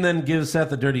 Dean then gives Seth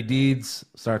the dirty deeds,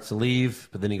 starts to leave,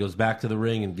 but then he goes back to the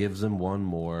ring and gives him one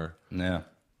more. Yeah.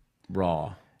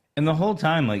 Raw. And the whole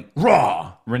time, like,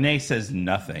 Raw. Renee says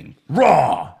nothing.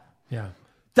 Raw. yeah,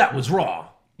 That was raw.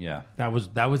 Yeah. that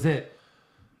was it.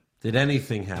 Did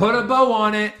anything happen? Put a bow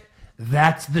on it.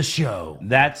 That's the show.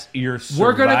 That's your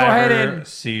We're gonna go ahead Survivor and-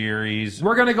 series.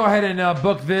 We're gonna go ahead and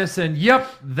book this, and yep,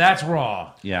 that's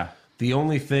Raw. Yeah. The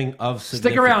only thing of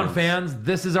Stick around, significance- fans.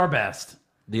 This is our best.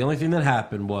 The only thing that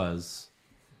happened was,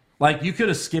 like, you could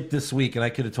have skipped this week and I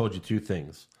could have told you two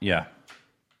things. Yeah.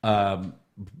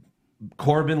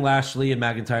 Corbin, Lashley, and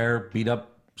McIntyre beat up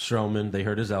Strowman. They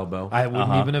hurt his elbow. I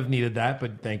wouldn't even have needed that,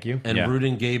 but thank you. And Yeah. Roode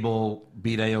and Gable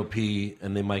beat AOP,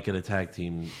 and they might get a tag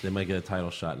team. They might get a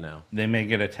title shot now. They may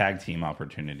get a tag team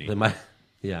opportunity. They might.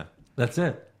 Yeah, that's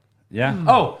it. Yeah.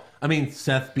 Oh, I mean,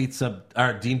 Dean beats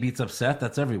up Seth.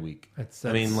 That's every week.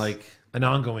 I mean, like, An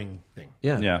ongoing thing.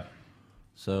 yeah. Yeah.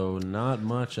 So not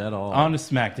much at all. On to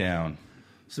SmackDown.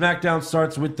 SmackDown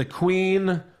starts with the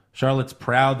Queen. Charlotte's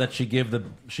proud that she gave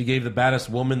the baddest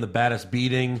woman the baddest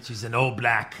beating. She's an old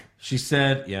black. She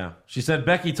said,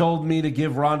 Becky told me to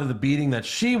give Ronda the beating that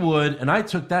she would, and I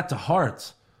took that to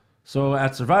heart. So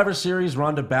at Survivor Series,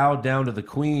 Ronda bowed down to the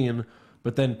Queen,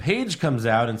 but then Paige comes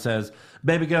out and says,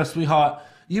 "Baby girl, sweetheart,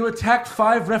 you attacked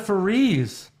 5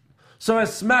 referees. So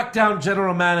as SmackDown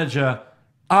general manager,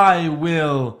 I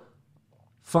will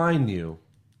fine you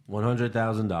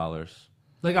 $100,000.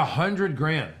 Like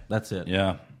 $100,000. That's it.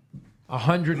 Yeah.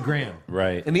 $100,000.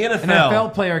 Right. In the An NFL,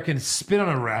 NFL player can spit on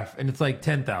a ref, and it's like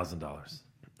 $10,000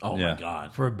 oh Yeah. my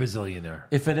God. for a bazillionaire.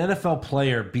 If an NFL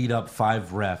player beat up 5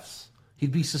 refs,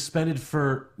 he'd be suspended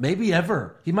for maybe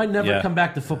ever. He might never Yeah. come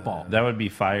back to football. That would be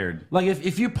fired. Like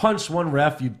if you punched one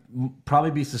ref, you'd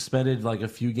probably be suspended like a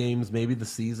few games, maybe the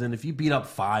season. If you beat up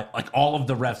 5, like all of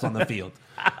the refs on the field,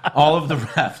 all of the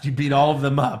refs, you beat all of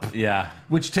them up. Yeah.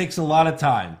 Which takes a lot of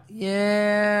time.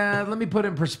 Yeah, let me put it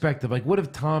in perspective. Like, what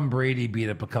if Tom Brady beat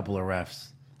up a couple of refs?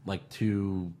 Like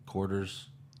 2 quarters.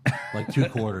 Like 2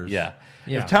 quarters. Yeah.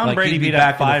 Yeah. If Tom Like, Brady he'd be beat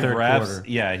back up in the 5 third refs, quarter.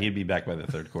 yeah, he'd be back by the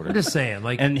third quarter. I'm just saying,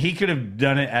 like, And he could have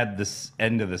done it at the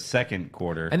end of the second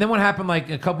quarter. and then what happened? Like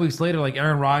a couple weeks later, like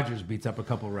Aaron Rodgers beats up a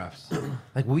couple refs.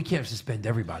 Like, well, we can't suspend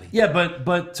everybody. Yeah,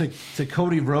 but to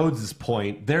Cody Rhodes'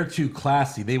 point, they're too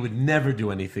classy. They would never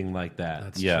do anything like that.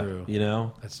 That's Yeah. true. You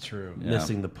know? That's true.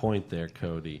 Missing the point there,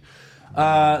 Cody.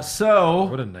 So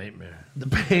What a nightmare. the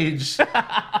page,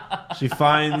 she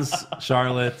finds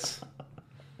Charlotte.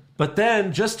 But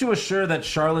then, just to assure that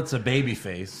Charlotte's a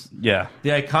babyface, yeah.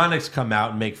 the Iconics come out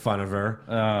and make fun of her.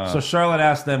 So Charlotte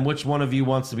asks them, which one of you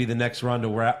wants to be the next Ronda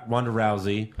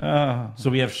Rousey? So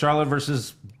we have Charlotte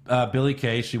versus Billie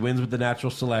Kay. She wins with the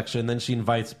natural selection. Then she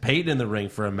invites Peyton in the ring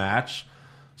for a match.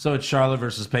 So it's Charlotte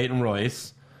versus Peyton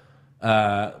Royce.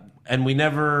 And we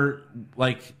never,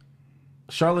 like,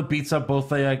 Charlotte beats up both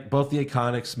the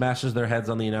Iconics, smashes their heads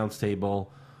on the announce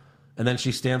table. And then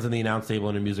she stands on the announce table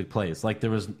and her music plays. Like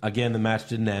there was, again, the match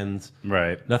didn't end.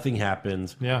 Right. Nothing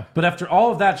happened. Yeah. But after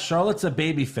all of that, Charlotte's a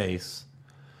babyface.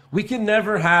 We can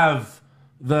never have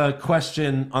the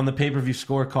question on the pay-per-view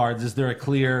scorecards, is there a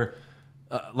clear,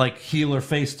 like, heel or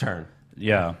face turn?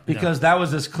 Yeah. Because that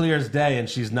was as clear as day, and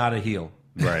she's not a heel.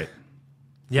 Right.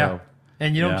 Yeah. So-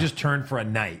 And you don't Yeah. just turn for a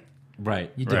night.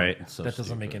 Right. You don't. Right. So That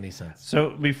doesn't make any sense.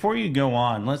 So before you go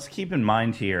on, let's keep in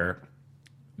mind here,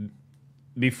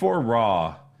 before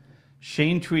Raw,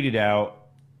 Shane tweeted out,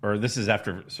 or this is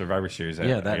after Survivor Series, I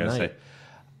that gotta night. say,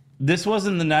 this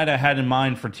wasn't the night I had in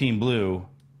mind for Team Blue.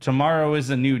 Tomorrow is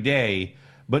a new day,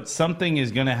 but something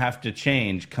is going to have to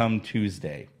change come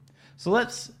Tuesday. So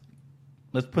let's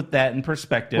put that in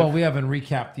perspective. Well, we haven't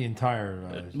recapped the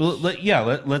entire.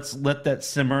 Let's let that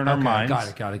simmer in our minds.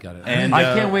 Got it. And,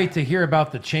 I can't wait to hear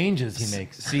about the changes he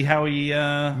makes. See how he.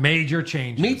 Major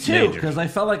changes. Me too, Major. because I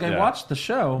felt like I Yeah. watched the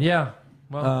show. Yeah.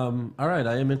 Well, All right,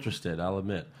 I am interested, I'll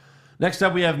admit. Next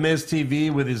up, we have Miz TV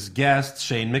with his guest,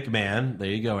 Shane McMahon. There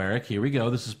you go, Eric. Here we go.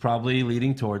 This is probably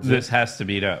leading towards This it. has to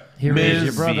beat up. here is Miz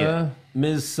your brother.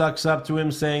 Miz sucks up to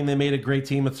him, saying they made a great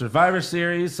team at Survivor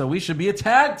Series, so we should be a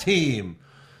tag team.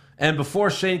 And before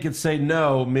Shane could say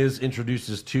no, Miz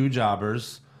introduces 2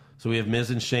 jobbers. So we have Miz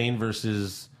and Shane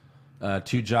versus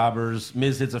 2 jobbers.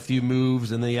 Miz hits a few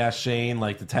moves, and then he asks Shane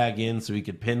like to tag in so he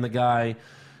could pin the guy.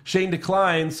 Shane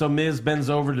declines, so Miz bends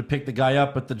over to pick the guy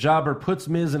up, but the jobber puts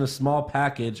Miz in a small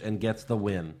package and gets the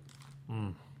win.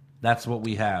 That's what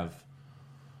we have.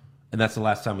 And that's the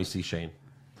last time we see Shane.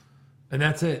 And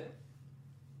that's it.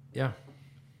 Yeah.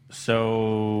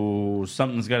 So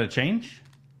something's got to change?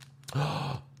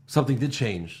 Something did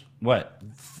change. What?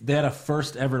 They had a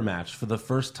first ever match for the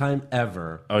first time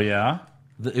ever. Oh, yeah?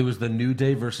 It was the New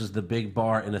Day versus the Big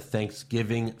Bar in a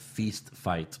Thanksgiving feast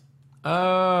fight.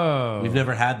 Oh. We've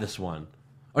never had this one.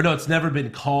 Or no, it's never been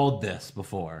called this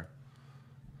before.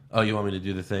 Oh, you want me to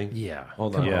do the thing? Yeah.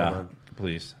 Hold on, Yeah. hold on.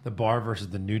 Please. The Bar versus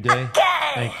the New Day.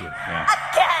 Thank you.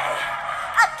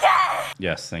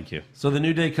 Yes, thank you. So the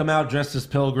New Day come out dressed as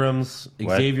pilgrims.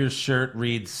 What? Xavier's shirt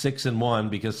reads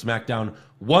 6-1 because SmackDown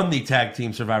won the Tag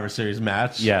Team Survivor Series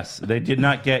match. Yes, they did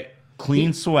not get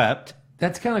clean swept.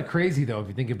 That's kind of crazy, though, if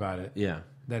you think about it, Yeah.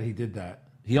 that he did that.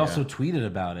 He also tweeted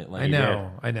about it. Like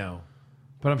I know.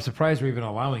 But I'm surprised we're even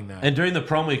allowing that. And during the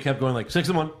promo, he kept going like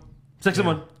 6-1,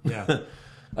 6-1.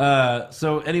 Yeah.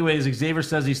 So, anyways, Xavier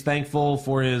says he's thankful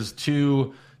for his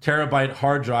 2 terabyte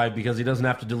hard drive because he doesn't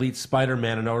have to delete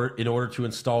Spider-Man in order to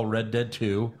install Red Dead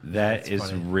 2. That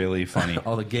is really funny.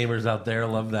 All the gamers out there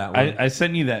love that one. I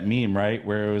sent you that meme, right?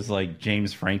 Where it was like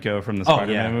James Franco from the Oh,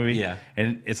 Spider-Man yeah, movie. yeah.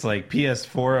 And it's like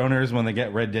PS4 owners when they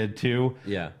get Red Dead 2.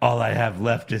 Yeah. All I have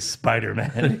left is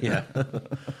Spider-Man. Yeah.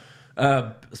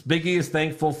 Big E is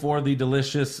thankful for the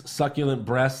delicious, succulent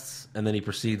breasts, and then he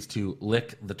proceeds to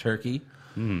lick the turkey.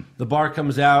 The Bar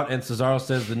comes out, and Cesaro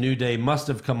says the New Day must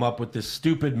have come up with this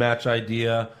stupid match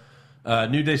idea.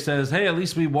 New Day says, hey, at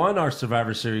least we won our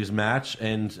Survivor Series match,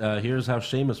 and here's how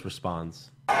Sheamus responds.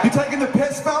 You taking the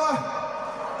piss, fella?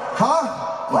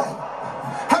 Huh? What?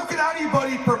 How can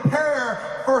anybody prepare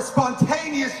for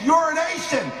spontaneous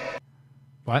urination?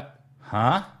 What?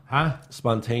 Huh? Huh?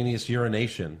 Spontaneous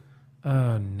urination.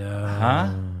 Oh, no.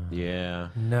 Huh? Yeah.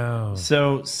 No.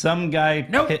 So some guy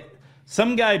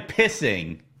some guy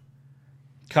pissing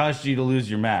caused you to lose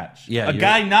your match. Yeah, A you're-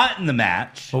 guy not in the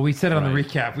match. Well, we said it on the Right.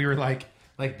 recap. We were like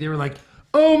they were like,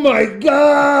 Oh my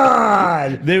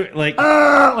god! They like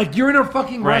Like you're in a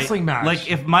fucking right, wrestling match. Like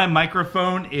if my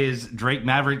microphone is Drake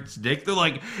Maverick's dick, they're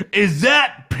like, "Is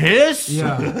that piss?"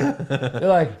 yeah. They're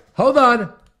like, hold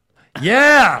on.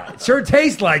 Yeah, it sure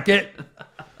tastes like it.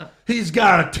 He's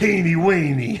got a teeny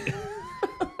weenie.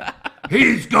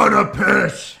 He's gonna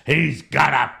piss. He's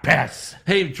got a piss.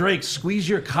 Hey, Drake, squeeze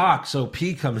your cock so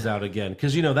pee comes out again.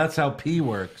 Because, you know, that's how pee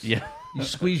works. Yeah. You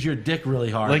squeeze your dick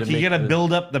really hard. Like to you make gotta the-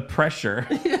 build up the pressure.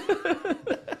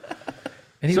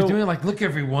 And he So- was doing it like, look,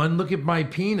 everyone, look at my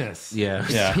penis. Yeah.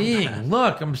 It's Yeah. peeing.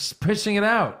 Look, I'm pushing it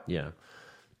out. Yeah.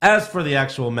 As for the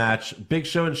actual match, Big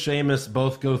Show and Sheamus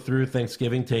both go through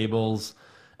Thanksgiving tables,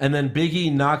 and then Big E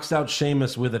knocks out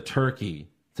Sheamus with a turkey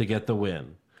to get the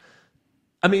win.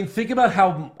 I mean, think about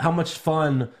how much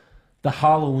fun the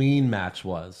Halloween match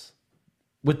was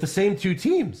with the same two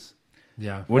teams.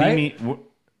 Yeah. What Right? do you mean?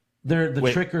 They're the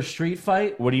Wait. trick or street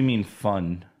fight. What do you mean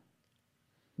fun?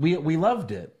 We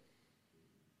loved it.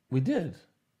 We did.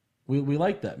 We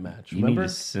liked that match. You Remember? need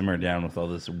to simmer down with all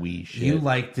this wee shit. You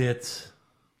liked it.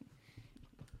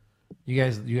 You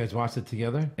guys watched it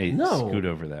together? Hey, No. scoot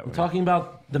over that I'm way. talking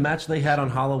about the match they had on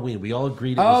Halloween. We all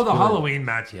agreed it Oh, was the good. Halloween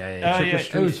match. Yeah, yeah. Oh, Trick or yeah.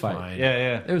 street It was fight. fine.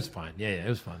 Yeah. It was fine. Yeah, it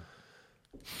was fun.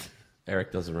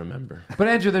 Eric doesn't remember. But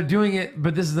Andrew, they're doing it.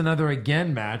 But this is another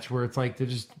again match where it's like they're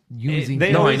just using.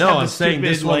 They No, I always know. have I'm the saying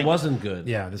this stupid, one like, wasn't good.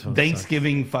 yeah, this one.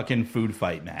 Thanksgiving fucking food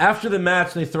fight match. After the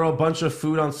match, they throw a bunch of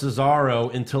food on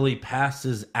Cesaro until he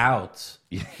passes out.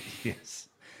 Yes.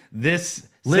 Say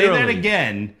Literally. that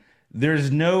again.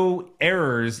 There's no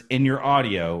errors in your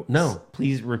audio. No.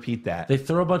 Please repeat that. They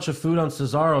throw a bunch of food on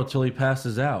Cesaro until he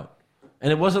passes out. And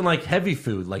it wasn't like heavy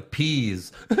food, like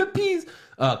peas,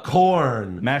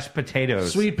 corn, Mashed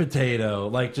potatoes. sweet potato,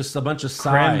 like just a bunch of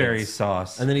sides. Cranberry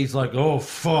sauce. And then he's like, oh,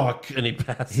 fuck. And he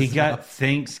passes He got out.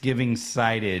 Thanksgiving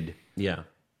sided Yeah.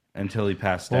 until he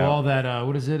passed Well, out. all that.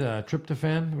 What is it?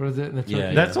 Tryptophan. What is it? In the turkey?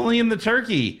 Yeah. That's only in the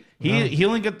turkey. He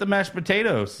only got the mashed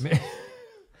potatoes.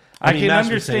 I mean, can mashed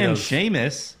understand potatoes.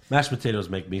 Sheamus. Mashed potatoes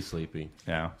make me sleepy.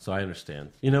 Yeah. So I understand.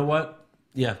 You know what?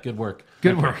 Yeah, good work.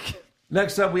 Good work.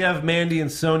 Next up, we have Mandy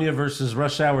and Sonya versus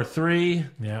Rush Hour 3.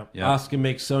 Yeah. Asuka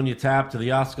makes Sonya tap to the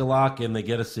Asuka lock, and they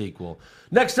get a sequel.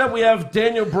 Next up, we have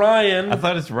Daniel Bryan. I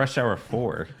thought it's Rush Hour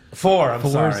 4. 4, I'm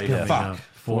Four's sorry. coming Fuck. out.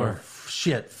 4.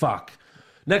 Shit, fuck.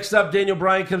 Next up, Daniel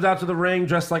Bryan comes out to the ring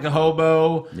dressed like a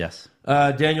hobo. Yes.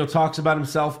 Daniel talks about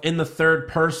himself in the third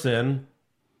person.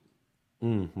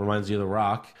 Reminds you of The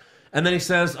Rock. And then he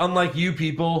says, unlike you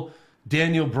people,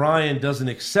 Daniel Bryan doesn't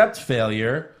accept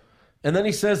failure. And then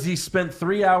he says he spent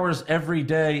 3 hours every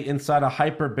day inside a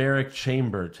hyperbaric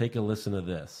chamber. Take a listen to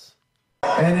this.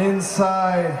 And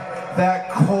inside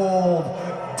that cold,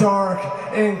 dark,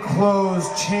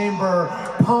 enclosed chamber,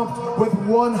 pumped with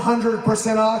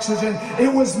 100% oxygen,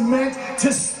 it was meant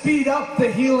to speed up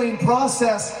the healing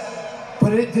process.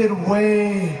 But it did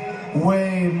way,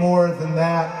 way more than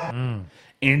that.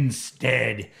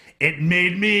 Instead, it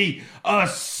made me a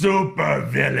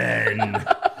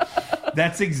supervillain.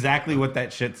 That's exactly what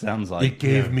that shit sounds like.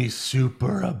 me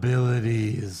super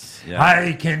abilities. Yeah.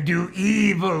 I can do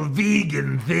evil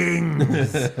vegan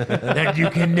things that you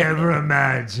can never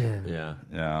imagine. Yeah.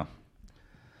 Yeah.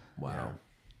 Wow.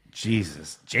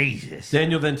 Jesus.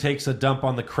 Daniel then takes a dump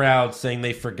on the crowd, saying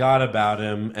they forgot about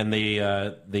him, and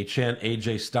they chant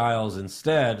AJ Styles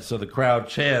instead. So the crowd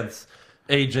chants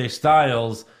AJ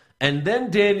Styles, and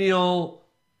then Daniel,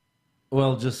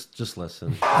 well, just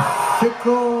listen.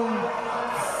 Fickle,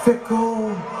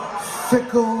 fickle,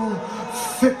 fickle,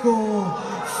 fickle,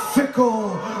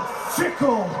 fickle,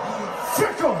 fickle,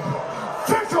 fickle,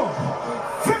 fickle,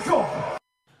 fickle.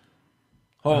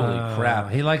 Holy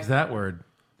crap, He likes that word.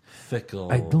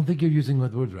 fickle. I don't think you're using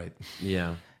that word right.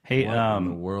 Yeah. Hey, What in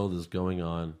the world is going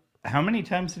on? how many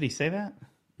times did he say that?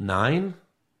 9,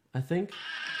 I think.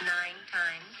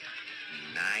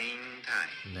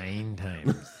 9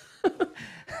 times.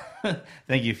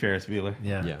 Thank you, Ferris Bueller.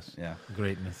 Yeah. Yes. Yeah.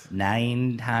 Greatness.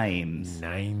 9 times.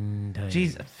 9 times.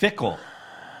 Jeez, fickle.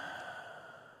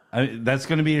 That's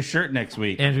going to be a shirt next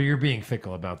week. Andrew, you're being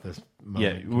fickle about this. Yeah,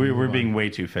 Moment. Can we we're move on? being way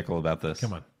too fickle about this.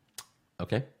 Come on.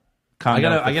 Okay. Calm I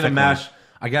down gotta with the mash.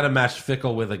 I gotta mash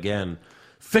fickle with again.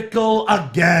 Fickle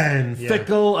again. Yeah.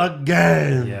 Fickle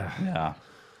again. Yeah. Yeah.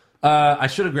 I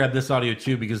should have grabbed this audio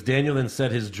too because Daniel then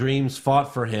said his dreams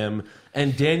fought for him,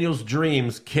 and Daniel's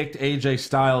dreams kicked AJ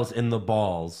Styles in the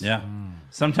balls. Yeah.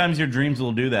 Sometimes your dreams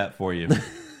will do that for you.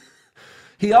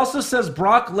 He also says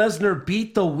Brock Lesnar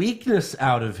beat the weakness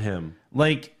out of him.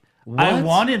 Like, I What?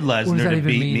 wanted What does Lesnar that to even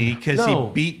beat mean? me because No.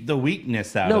 he beat the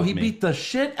weakness out No, of he me. beat the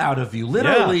shit out of you.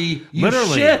 Literally, Yeah, you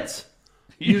literally. shit.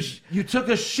 You took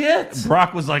a shit.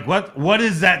 Brock was like, what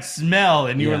is that smell?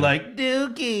 And you Yeah. were like,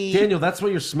 Dookie. Daniel, that's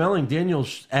what you're smelling.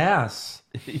 Daniel's ass.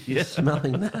 You're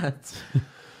smelling that.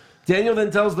 Daniel then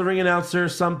tells the ring announcer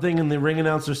something, and the ring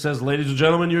announcer says, "Ladies and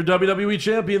gentlemen, your WWE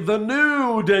champion, the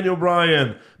new Daniel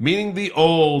Bryan," meaning the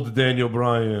old Daniel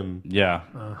Bryan. Yeah.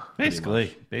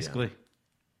 Basically.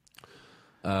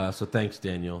 So thanks,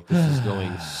 Daniel. This is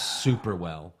going super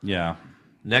well. Yeah.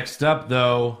 Next up,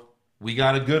 though, we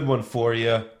got a good one for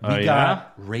you. We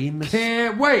got Rey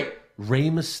Can't wait.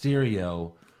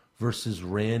 Mysterio versus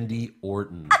Randy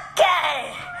Orton.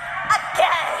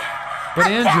 But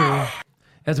Andrew,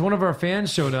 as one of our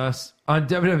fans showed us on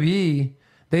WWE,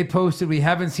 they posted, "We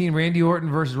haven't seen Randy Orton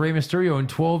versus Rey Mysterio in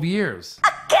 12 years."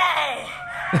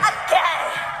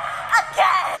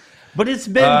 But it's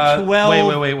been 12.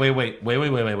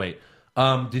 Wait.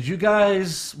 Did you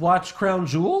guys watch Crown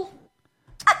Jewel?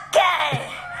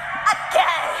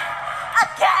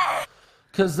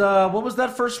 Because what was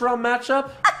that first round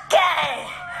matchup?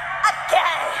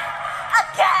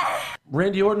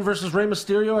 Randy Orton versus Rey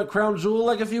Mysterio at Crown Jewel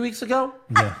like a few weeks ago?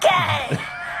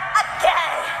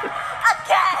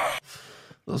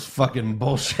 Those fucking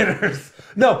bullshitters.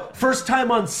 No, first time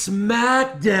on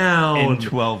SmackDown. In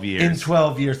 12 years. In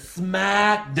 12 years.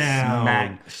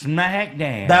 SmackDown.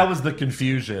 Smackdown. That was the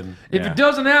confusion. If it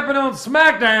doesn't happen on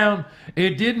SmackDown,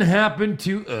 it didn't happen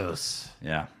to us.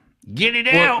 Yeah. Get it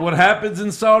out. What happens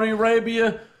in Saudi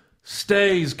Arabia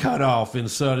stays cut off in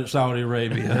Saudi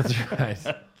Arabia. That's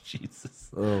right. Jesus.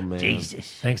 Oh, man.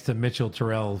 Jesus. Thanks to Mitchell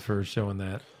Terrell for showing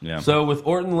that. Yeah. So with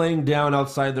Orton laying down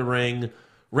outside the ring,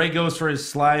 Ray goes for his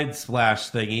slide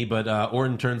splash thingy, but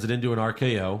Orton turns it into an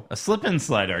RKO. A slip and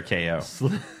slide RKO.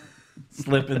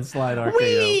 Slip and slide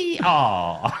RKO.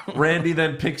 Aw. Randy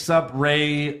then picks up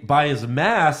Ray by his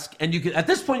mask, and at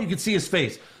this point you can see his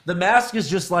face. The mask is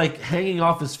just like hanging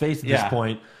off his face at this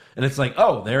point, and it's like,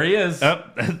 oh, there he is.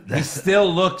 He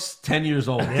still looks 10 years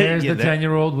old. There's the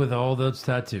 10-year-old with all those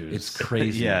tattoos. It's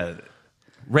crazy. Yeah.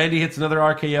 Randy hits another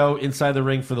RKO inside the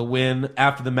ring for the win.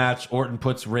 After the match, Orton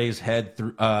puts Ray's head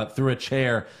through a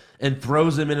chair and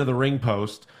throws him into the ring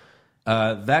post.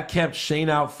 That kept Shane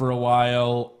out for a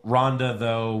while. Ronda,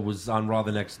 though, was on Raw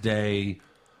the next day.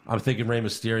 I'm thinking Rey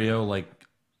Mysterio, like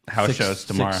House shows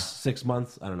tomorrow. 6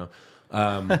 months. I don't know.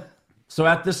 So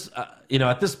at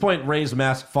this point, Ray's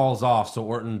mask falls off, so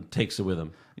Orton takes it with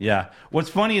him. Yeah. What's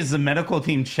funny is the medical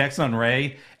team checks on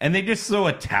Ray, and they just throw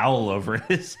a towel over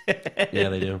his head. Yeah,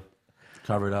 they do.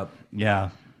 Cover it up. Yeah.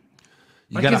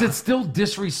 is it still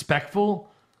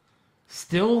disrespectful?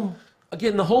 Still?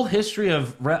 Again, the whole history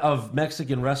of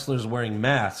Mexican wrestlers wearing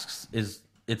masks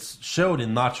it's showed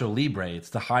in Nacho Libre.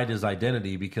 It's to hide his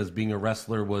identity because being a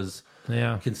wrestler was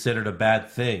considered a bad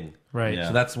thing. Right. Yeah.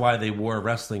 So that's why they wore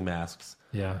wrestling masks.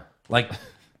 Yeah. Like,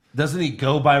 doesn't he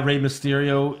go by Rey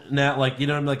Mysterio now? Like, you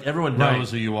know, like everyone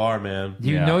knows who you are, man.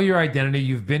 You know your identity.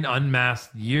 You've been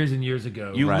unmasked years and years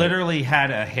ago. You literally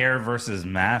had a hair versus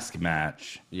mask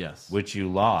match. Yes. Which you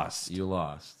lost. You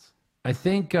lost. I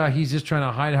think he's just trying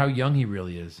to hide how young he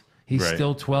really is. He's Right.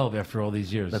 still 12 after all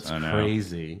these years. That's I know.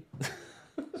 crazy.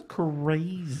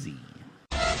 Crazy.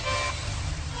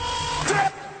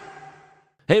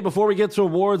 Hey, before we get to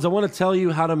awards, I want to tell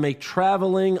you how to make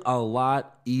traveling a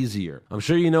lot easier. I'm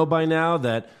sure you know by now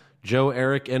that Joe,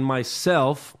 Eric, and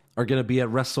myself are going to be at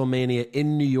WrestleMania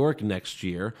in New York next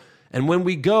year. And when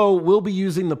we go, we'll be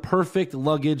using the perfect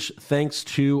luggage thanks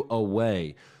to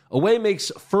Away. Away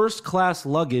makes first-class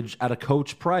luggage at a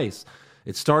coach price.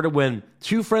 It started when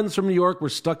two friends from New York were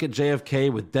stuck at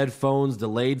JFK with dead phones,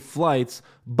 delayed flights,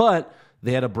 but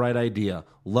they had a bright idea: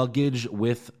 luggage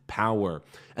with power.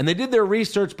 And they did their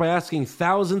research by asking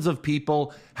thousands of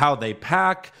people how they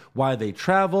pack, why they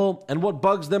travel, and what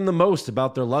bugs them the most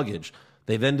about their luggage.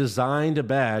 They then designed a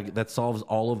bag that solves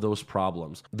all of those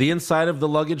problems. The inside of the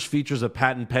luggage features a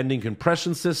patent-pending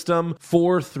compression system,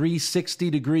 4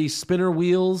 360-degree spinner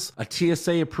wheels, a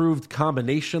TSA-approved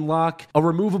combination lock, a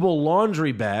removable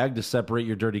laundry bag to separate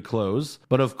your dirty clothes.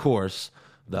 But of course,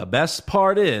 the best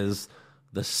part is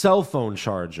the cell phone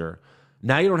charger.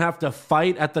 Now you don't have to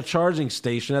fight at the charging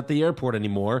station at the airport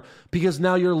anymore because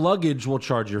now your luggage will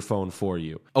charge your phone for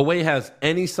you. Away has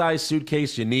any size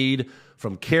suitcase you need,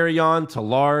 from carry-on to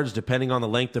large, depending on the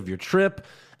length of your trip.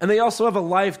 And they also have a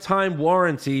lifetime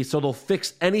warranty, so they'll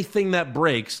fix anything that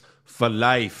breaks for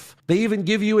life. They even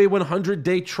give you a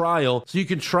 100-day trial so you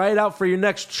can try it out for your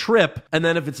next trip, and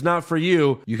then if it's not for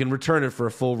you, you can return it for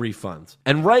a full refund.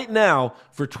 And right now,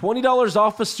 for $20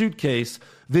 off a suitcase,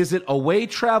 visit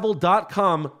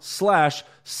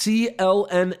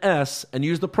awaytravel.com/CLNS and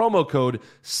use the promo code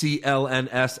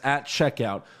CLNS at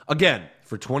checkout. Again,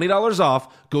 for $20 off,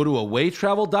 go to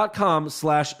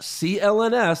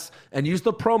awaytravel.com/CLNS and use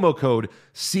the promo code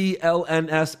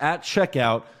CLNS at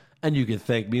checkout, and you can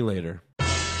thank me later.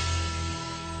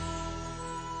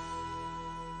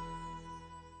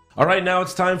 All right, now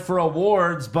it's time for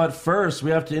awards, but first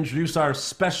we have to introduce our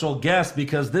special guest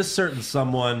because this certain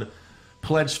someone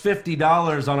pledged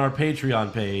 $50 on our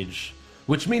Patreon page,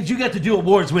 which means you get to do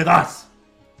awards with us.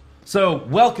 So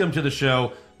welcome to the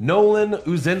show, Nolan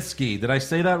Uzinski. Did I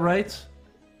say that right?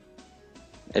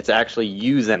 It's actually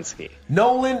Uzinski.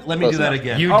 Nolan, let me do that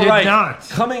again. You All did right, not.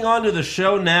 Coming on to the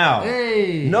show now.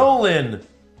 Hey. Nolan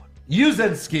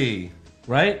Uzinski,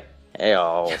 right?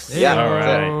 Heyo. Yes. Yeah. All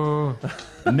right. Oh.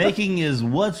 Making his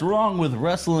What's Wrong with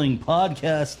Wrestling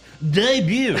podcast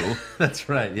debut. That's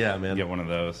right, yeah, man. Get one of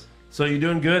those. So you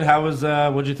doing good? How was,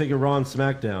 what'd you think of Raw and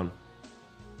SmackDown?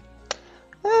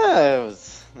 I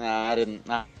was not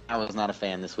a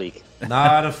fan this week.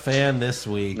 Not a fan this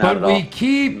week. Not But at we all.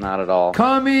 keep Not at all.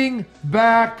 coming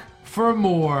back for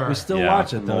more. We still Yeah,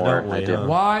 watch it, though, more, don't we? I do. huh?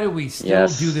 Why do we still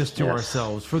Yes, do this to yes.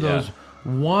 ourselves for Yeah. those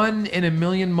 1 in a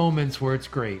million moments where it's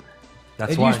great?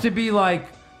 That's It why. used to be like,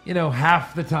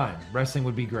 half the time wrestling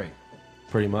would be great.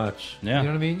 Pretty much. Yeah. You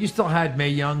know what I mean? You still had Mae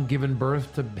Young giving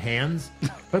birth to hands,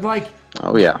 but like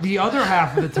Oh, yeah. the other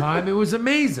half of the time, it was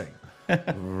amazing.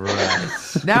 Right.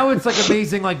 Now it's like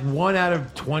amazing, like 1 out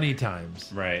of 20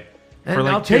 times. Right. And For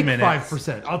like I'll 2 take minutes.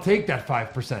 5%. I'll take that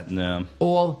 5% No.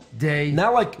 all day.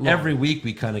 Now, like, long. every week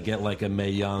we kind of get, like, a Mae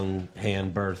Young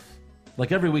hand birth.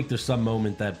 Like, every week there's some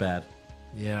moment that bad.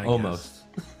 Yeah, I Almost.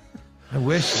 guess. I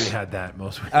wish we had that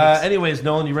most weeks. Anyways,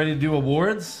 Nolan, you ready to do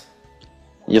awards?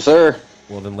 Yes, sir.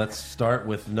 Well, then let's start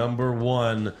with number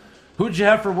 1. Who'd you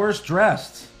have for worst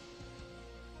dressed?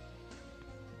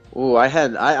 Ooh,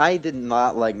 I did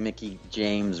not like Mickey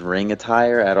James' ring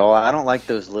attire at all. I don't like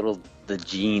the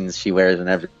jeans she wears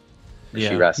whenever Yeah.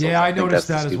 she wrestles. Yeah, I think noticed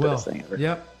that's that the as well. stupidest thing ever.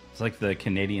 Yep, It's like the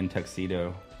Canadian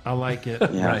tuxedo. I like it.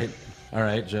 Yeah. Right. All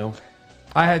right, Joe.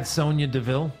 I had Sonya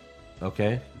Deville.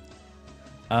 Okay.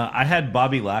 I had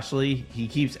Bobby Lashley. He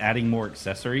keeps adding more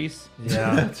accessories.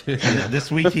 Yeah,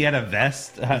 This week he had a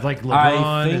vest. he's like I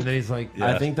LeBron, think- and then he's like,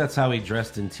 I think that's how he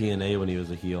dressed in TNA when he was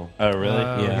a heel. Oh, really?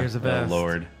 Oh, Yeah. here's a Oh, vest.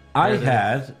 Lord. I There it is.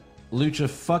 had Lucha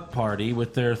Fuck Party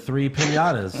with their 3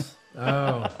 pinatas.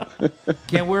 Oh,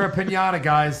 can't wear a pinata,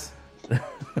 guys.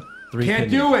 3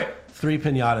 Can't do it. 3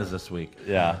 pinatas this week.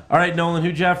 Yeah. All right, Nolan,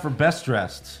 who'd you have for best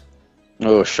dressed?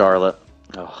 Oh, Charlotte.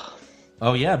 Oh,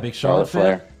 Oh, yeah, big Charlotte Charlotte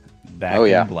fan. Flair. Back Oh,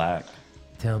 yeah. in black.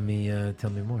 Tell me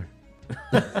more.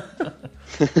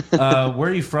 Where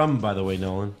are you from, by the way,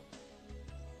 Nolan?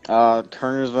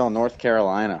 Kernersville, North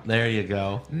Carolina. There you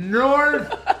go. North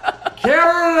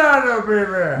Carolina,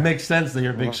 baby. Makes sense that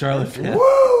you're a big Charlotte fan.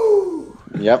 Woo!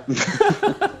 Yep.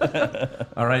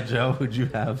 All right, Joe, who'd you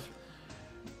have?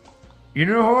 You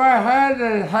know who I had?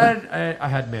 I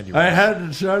had Mandy Rose. I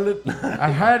had Charlotte. I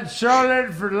had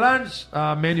Charlotte for lunch.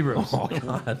 Mandy Rose. Oh,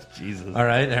 God. Jesus. All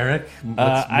right, Eric, let's move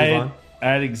on. I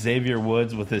had Xavier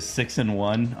Woods with his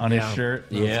 6-1 on Yeah. his shirt.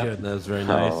 Yeah, good. that was very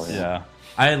nice. Oh, Yeah.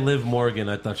 I had Liv Morgan.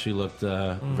 I thought she looked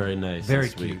very nice Very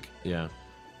this week. Yeah.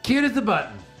 Cute as the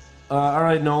button. All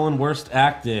right, Nolan, worst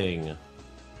acting.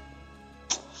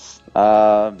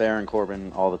 Baron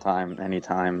Corbin all the time,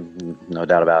 anytime, no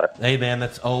doubt about it. Hey, man,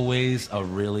 that's always a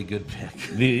really good pick.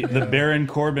 The Baron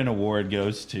Corbin Award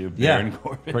goes to Baron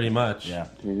Corbin. pretty much. Yeah.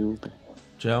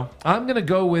 Joe? I'm going to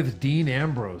go with Dean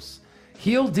Ambrose.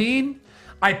 Heel Dean,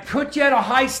 I put you at a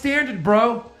high standard,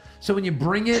 bro. So when you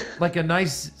bring it like a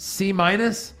nice C-, kind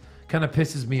of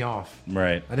pisses me off.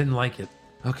 Right. I didn't like it.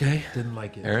 Okay. Didn't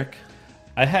like it. Eric?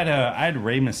 I had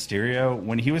Rey Mysterio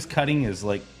when he was cutting his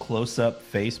like close-up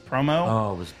face promo.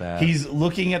 Oh, it was bad. He's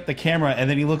looking at the camera and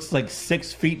then he looks like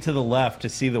 6 feet to the left to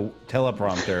see the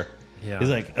teleprompter. Yeah. He's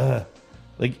like,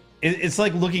 like it's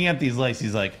like looking at these lights.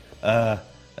 He's like, going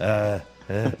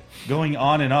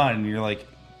on, and you're like,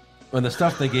 When the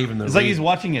stuff they gave him, it's like he's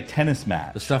watching a tennis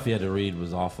match. the stuff he had to read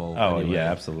was awful. Oh anyway. yeah,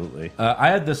 absolutely. I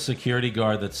had the security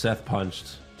guard that Seth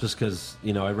punched just because,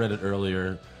 I read it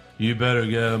earlier. You better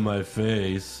get out of my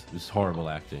face. It was horrible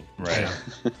acting. Right.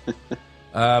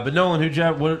 But Nolan,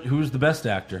 who's the best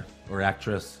actor or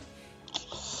actress?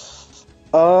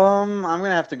 I'm gonna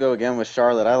have to go again with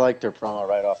Charlotte. I liked her promo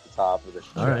right off the top of the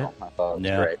show. All right. I thought it was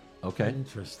Yeah. great. Okay.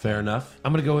 Interesting. Fair enough.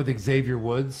 I'm going to go with Xavier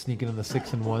Woods, sneaking in the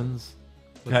 6-1s.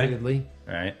 repeatedly.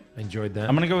 All right. I enjoyed that.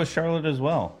 I'm going to go with Charlotte as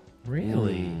well.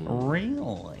 Really?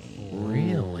 Really?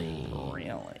 Really?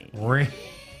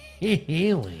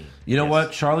 You know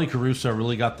what? Charlie Caruso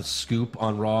really got the scoop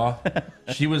on Raw.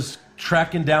 She was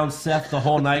tracking down Seth the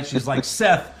whole night. She's like,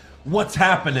 Seth, what's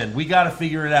happening? We got to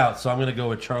figure it out. So I'm going to go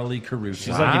with Charlie Caruso.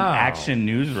 She's like an action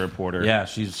news reporter. Yeah,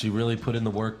 she really put in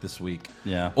the work this week.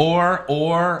 Yeah.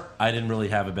 Or I didn't really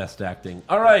have a best acting.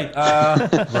 All right.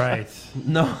 Right.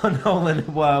 No, Nolan,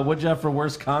 what'd you have for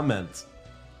worst comments?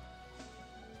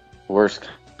 Worst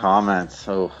comments.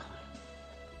 Oh,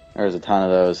 there's a ton of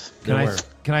those.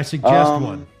 Can I suggest Um,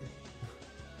 one?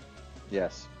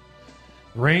 Yes.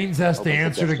 Reigns has to Open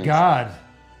answer to suggestions. God.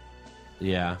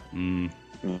 Yeah,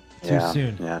 Yeah.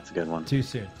 soon. Yeah, it's a good one. Too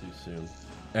soon. too soon.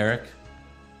 Eric?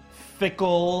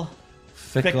 Fickle.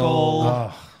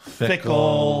 Oh,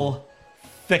 Fickle.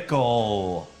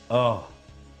 Oh,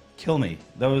 kill me.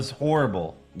 That was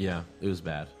horrible. Yeah, it was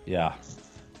bad. Yeah.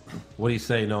 What do you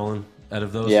say, Nolan? Out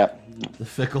of those? Yeah. The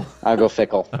fickle? I'll go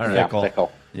Fickle. right. Yeah, Fickle.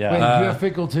 Fickle. Yeah. wait, you have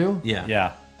Fickle too? Yeah.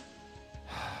 Yeah.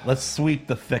 Let's sweep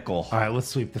the Fickle. All right, let's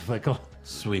sweep the Fickle.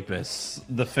 Sweep it.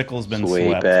 The Fickle's been Sweep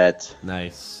swept. it.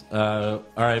 Nice. All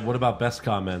right, what about best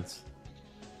comments?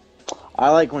 I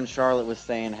like when Charlotte was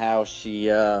saying how she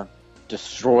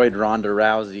destroyed Ronda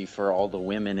Rousey for all the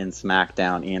women in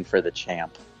SmackDown and for the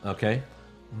champ. Okay.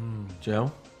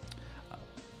 Joe?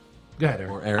 Go ahead,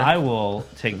 Eric. Or Eric? I will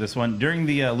take this one. During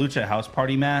the Lucha House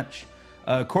Party match,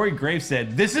 Corey Graves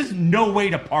said, "This is no way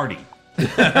to party."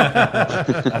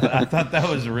 I thought that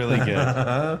was really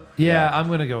good. Yeah, I'm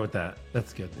gonna go with that.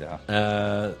 That's good. Yeah.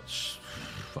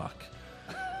 Fuck.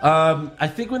 I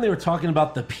think when they were talking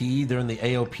about the P during the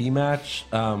AOP match,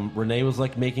 Renee was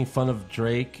like making fun of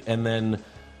Drake, and then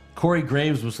Corey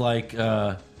Graves was like,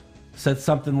 said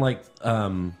something like,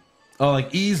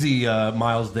 like easy,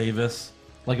 Miles Davis,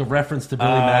 like a reference to Billy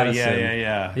Madison.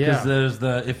 Yeah. Because there's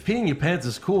the, if peeing your pants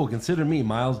is cool, consider me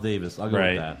Miles Davis. I'll go with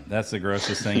Right. that. That's the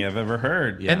grossest thing I've ever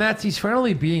heard. Yeah. And that's he's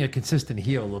finally being a consistent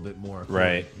heel a little bit more.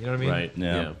 Right. You know what I mean? Right.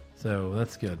 Yeah. So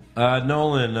that's good.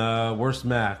 Nolan, worst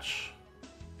match.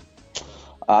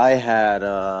 I had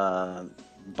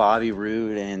Bobby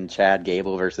Roode and Chad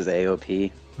Gable versus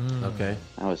AOP. Okay.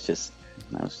 That was just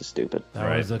stupid.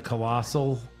 That was a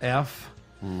colossal F.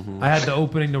 I had the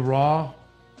opening to Raw,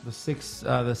 the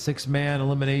six man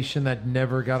elimination that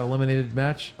never got eliminated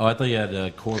match. Oh, I thought you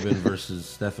had Corbin versus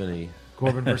Stephanie.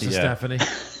 Corbin versus Yeah. Stephanie.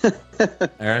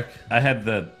 Eric? I had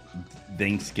the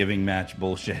Thanksgiving match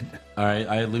bullshit. All right.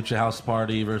 I had Lucha House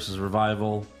Party versus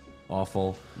Revival.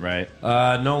 Awful. Right.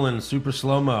 Nolan, super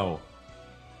slow-mo.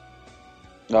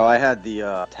 Oh, I had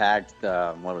the tagged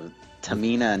what was it?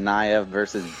 Tamina and Nia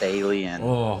versus Bailey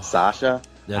and Sasha.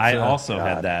 That's, I also God.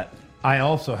 had that. I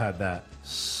also had that.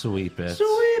 Sweep it.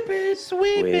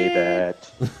 Sweep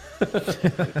it.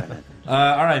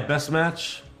 All right, best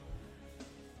match?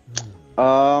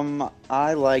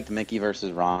 I liked Mickey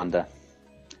versus Ronda.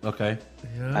 Okay.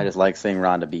 Yeah. I just like seeing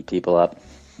Ronda beat people up.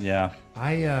 Yeah.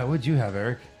 What'd you have,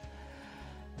 Eric?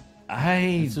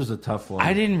 This was a tough one.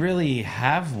 I didn't really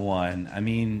have one. I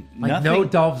mean, Like nothing. no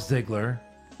Dolph Ziggler.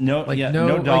 No, like, yeah, no,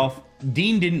 no like- Dolph.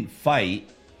 Dean didn't fight.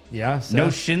 Yeah. Seth. No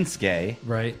Shinsuke.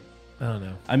 Right. I don't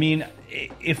know. I mean,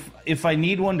 if I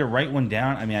need one to write one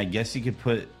down, I mean, I guess you could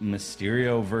put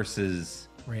Mysterio versus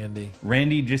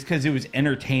Randy, just because it was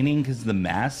entertaining because the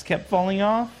mask kept falling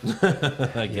off.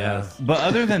 I guess. But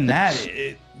other than that,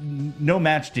 no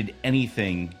match did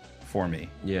anything for me.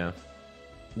 Yeah.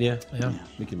 Yeah. Yeah.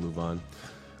 We can move on.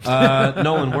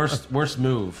 Nolan, worst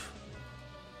move.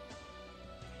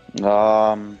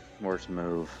 Worst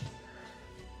move.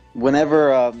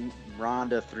 Whenever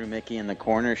Ronda threw Mickey in the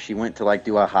corner, she went to like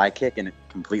do a high kick and it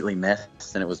completely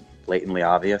missed, and it was blatantly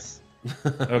obvious.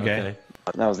 Okay.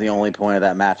 That was the only point of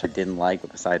that match I didn't like.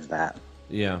 But besides that,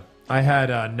 Yeah. I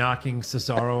had knocking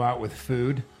Cesaro out with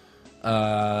food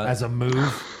as a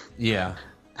move. Yeah.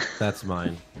 That's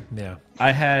mine. Yeah.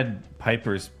 I had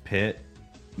Piper's Pit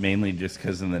mainly just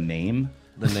because of the name.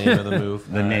 The name of the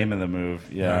move. The name of the move.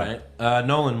 Yeah. All right.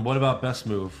 Nolan, what about best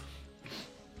move?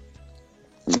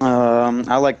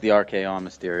 I like the RKO on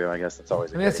Mysterio. I guess that's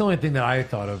always. I mean, that's the only thing that I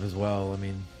thought of as well. I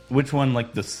mean, Which one?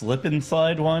 Like the slip and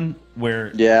slide one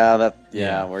where Yeah.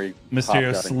 where he Mysterio popped up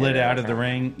and slid hit it. out of the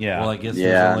ring? Yeah. Well, I guess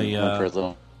Yeah, there's went for only his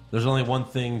little there's only one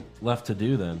thing left to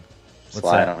do then.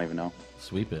 slide. that? I don't even know.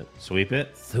 Sweep it. Sweep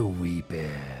it. sweep it.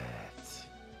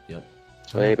 Yep.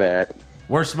 Way back.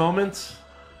 Worst moment?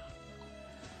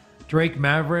 Drake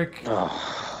Maverick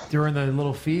during the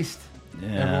little feast. Yeah.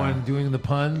 Everyone doing the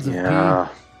puns of Yeah.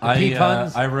 pee. The pee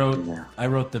puns. I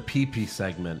wrote the PP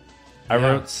segment. I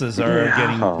wrote Cesaro Yeah.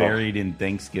 getting buried in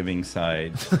Thanksgiving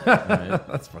side.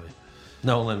 That's funny.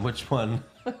 Nolan, which one?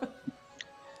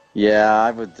 Yeah,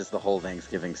 I would just the whole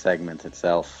Thanksgiving segment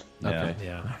itself. Okay.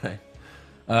 Yeah. All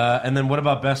right. And then what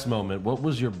about best moment? What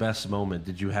was your best moment?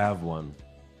 Did you have one?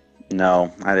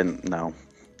 No, I didn't. No,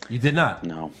 You did not?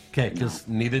 no. Okay, because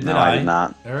neither did No, I did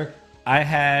not. Eric? I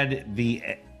had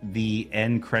the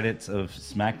end credits of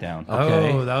SmackDown.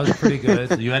 Okay. Oh, that was pretty good.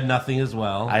 So you had nothing as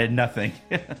well. I had nothing.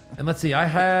 And let's see, I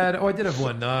did have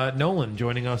one. Nolan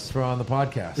joining us on the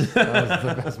podcast. That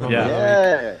was the best moment. Yeah. of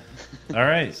the week. Yeah. All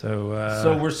right.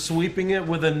 So we're sweeping it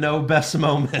with a no best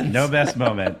moment. No best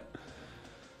moment.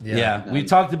 Yeah, we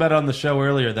talked about on the show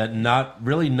earlier that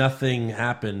nothing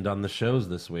happened on the shows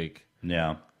this week,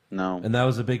 Yeah. No. and that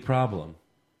was a big problem.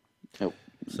 Nope.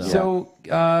 So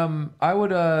I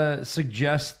would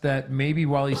suggest that maybe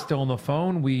while he's still on the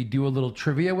phone, we do a little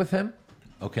trivia with him,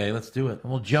 Okay, let's do it.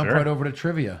 and we'll jump Sure. right over to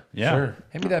trivia. Yeah. Sure.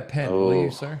 Hand me that pen, will you,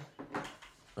 sir?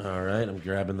 All right, I'm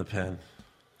grabbing the pen.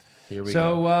 Here we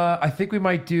So go. I think we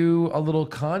might do a little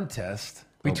contest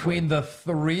between the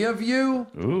three of you.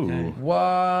 Ooh.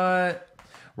 What?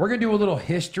 We're going to do a little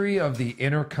history of the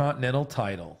Intercontinental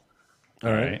title.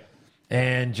 All right.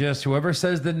 And just whoever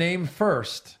says the name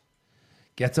first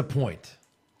gets a point.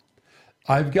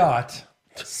 I've got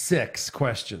 6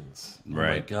 questions. Oh my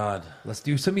Right. God. Let's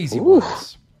do some easy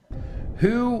ones.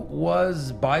 Who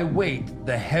was by weight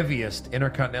the heaviest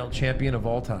Intercontinental champion of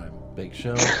all time? Big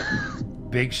Show.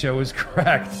 Big Show is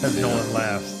correct, as Nolan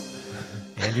laughs.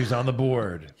 Andrew's on the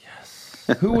board. Yes.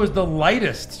 Who was the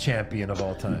lightest champion of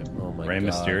all time? Oh my Rey God.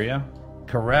 Mysterio.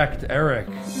 Correct, Eric.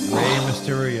 Rey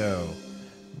Mysterio.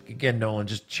 Again, Nolan,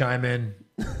 just chime in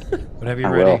whenever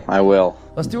you're ready. I will.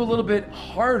 Let's do a little bit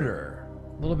harder.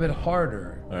 A little bit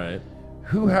harder. All right.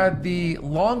 Who had the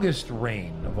longest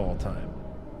reign of all time?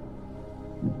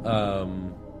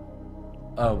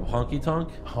 Honky Tonk.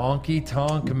 Honky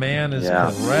Tonk Man is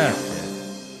Yeah. correct.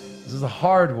 This is a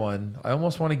hard one. I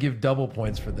almost want to give double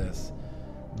points for this.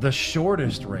 The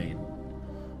shortest reign.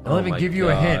 I'll Oh even my give you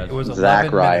a hint. God. It was 11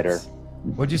 Zack Ryder. minutes.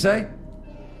 What'd you say?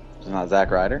 It's not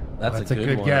Zack Ryder. That's a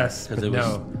good one, guess, because but it was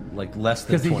no. like less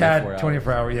than Because he 24 had hours.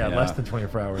 24 hours. Yeah, Yeah. less than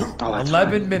 24 hours. Oh, that's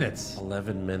 11 right. minutes.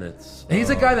 11 minutes. And he's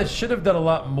a guy that should have done a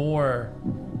lot more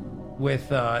with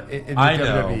in the I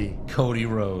know. WWE. Cody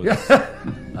Rhodes.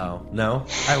 Oh no.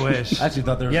 I wish. I actually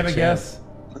thought there was You have a chance.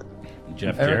 guess?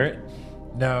 Jeff Eric? Jarrett.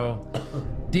 No.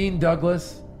 Dean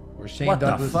Douglas or Shane What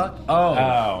Douglas. the fuck? Oh.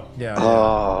 Oh. Yeah.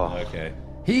 Oh, Okay.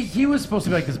 He was supposed to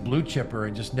be like this blue chipper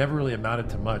and just never really amounted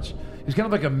to much. He was kind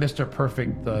of like a Mr.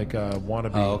 Perfect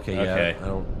wannabe. Oh, okay. Yeah. Okay. I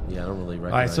don't really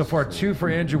recognize. All right, so far his 2 for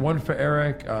Andrew, 1 for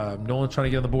Eric. Nolan's trying to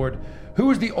get on the board.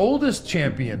 Who is the oldest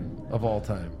champion of all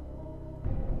time?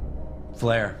 name.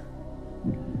 Flair.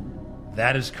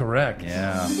 That is correct.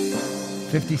 Yeah.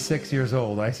 56 years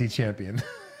old, IC champion.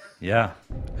 Yeah.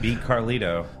 Beat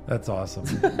Carlito. That's awesome.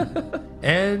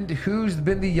 And who's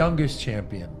been the youngest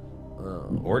champion?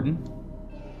 Orton.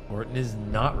 Orton is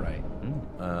not right.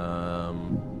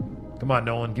 Come on,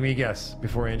 Nolan, give me a guess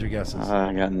before Andrew guesses.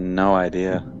 I got no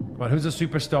idea. Come on, who's a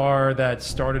superstar that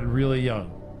started really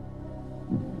young?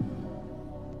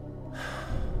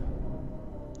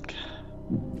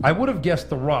 I would have guessed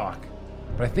The Rock,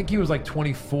 but I think he was like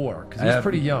 24 because I he's have-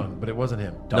 pretty young, but it wasn't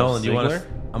him. Nolan, you want to?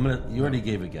 Ziggler? You already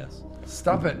gave a guess.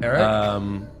 Stop it, Eric.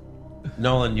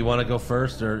 Nolan, you want to go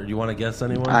first, or do you want to guess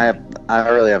anyone? I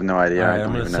really have no idea. All right, I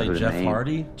I'm don't going even to know say whose Jeff name.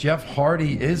 Hardy. Jeff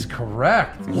Hardy is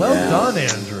correct. Well Yes. done,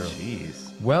 Andrew.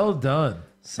 Jeez. Well done.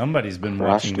 Somebody's been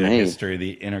Crushed watching the me. history of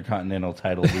the Intercontinental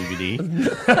title DVD.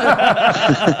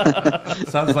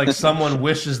 Sounds like someone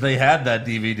wishes they had that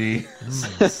DVD.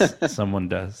 Someone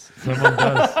does. Someone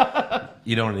does.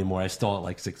 You don't anymore. I stole it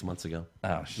like 6 months ago.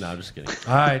 Oh, No, I'm just kidding.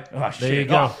 All right. There you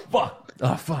go. Fuck.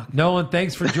 Oh fuck. Nolan,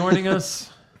 thanks for joining us.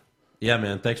 Yeah,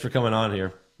 man. Thanks for coming on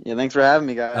here. Yeah, thanks for having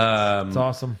me, guys. It's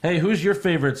awesome. Hey, who's your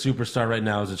favorite superstar right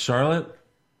now? Is it Charlotte?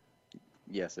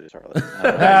 Yes, it is Charlotte. I don't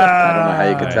know how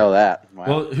you could tell that. Wow.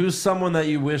 Well, who's someone that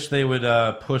you wish they would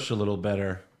push a little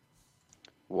better?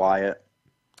 Wyatt.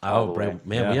 Oh, Probably.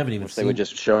 man, we haven't even Wish they seen. would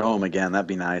just show him again. That'd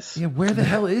be nice. Yeah, where the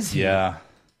hell is he? Yeah.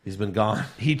 He's been gone.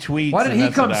 He tweets. Why did and he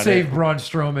that's come about save it. Braun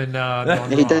Strowman? On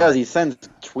He Raw? does. He sends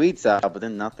tweets out, but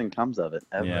then nothing comes of it.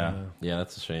 Ever. Yeah. Yeah,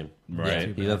 that's a shame.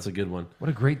 Right. Yeah, that's a good one. What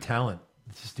a great talent.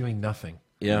 It's just doing nothing.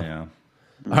 Yeah. Yeah.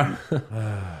 All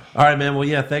right, man. Well,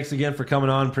 yeah. Thanks again for coming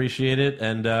on. Appreciate it,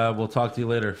 and we'll talk to you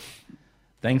later.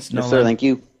 Thanks, Yes, Nolan. sir. Thank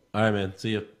you. All right, man.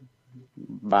 See you.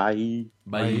 Bye.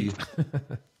 Bye.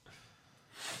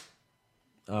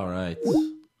 All right.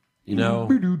 You know,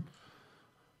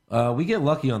 we get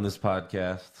lucky on this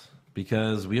podcast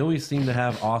because we always seem to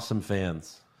have awesome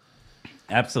fans.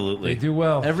 Absolutely. They do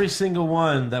well. Every single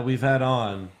one that we've had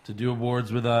on to do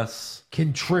awards with us.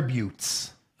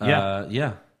 Contributes.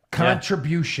 Yeah.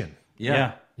 Contribution.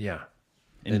 Yeah. Yeah.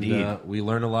 Indeed. And we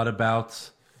learn a lot about,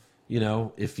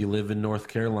 if you live in North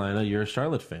Carolina, you're a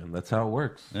Charlotte fan. That's how it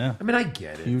works. Yeah. I mean, I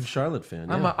get it. Huge Charlotte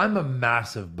fan. I'm a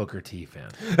massive Booker T fan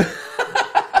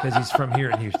because he's from here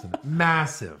in Houston.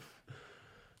 Massive.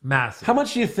 How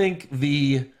much do you think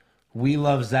we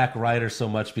love Zack Ryder so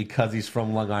much because he's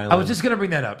from Long Island? I was just gonna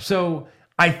bring that up. So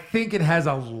I think it has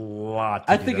a lot.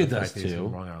 To I do think with it the does fact that he's too.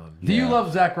 from Long Island. Do you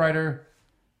love Zack Ryder?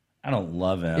 I don't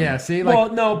love him. Yeah. See, Well,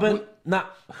 no, but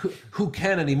not who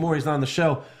can anymore. He's not on the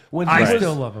show. When he I was-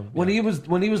 still love him. When he was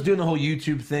doing the whole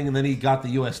YouTube thing, and then he got the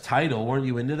U.S. title. Weren't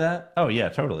you into that? Oh, yeah,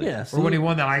 totally. Yeah. Or when he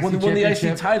won the IC when he won the IC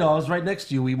championship. title, I was right next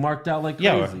to you. We marked out like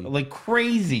Yeah, crazy. like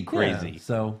crazy. Yeah,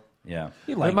 so Yeah.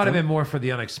 he It liked might have him. been more for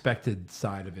the unexpected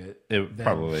side of it. It than-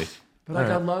 probably. But like,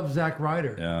 I love Zack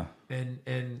Ryder. Yeah.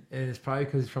 And it's probably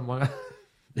because he's from Long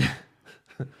Island.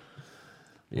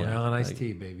 Long Island iced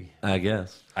tea, baby. I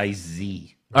guess.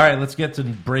 IZ. All right, let's get to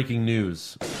breaking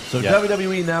news. So Yeah.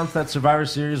 WWE announced that Survivor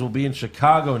Series will be in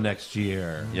Chicago next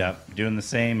year. Yep. Doing the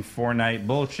same 4-night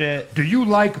bullshit. Do you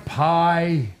like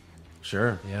pie?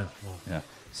 Sure. Yeah. Yeah.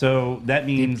 So that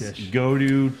means dish. go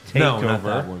to Takeover. No, not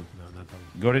that one.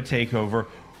 Go to Takeover.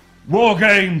 War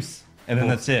Games. And then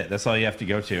that's it. That's all you have to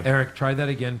go to. Eric, try that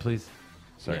again, please.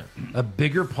 Sorry. A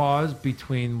bigger pause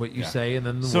between what you say and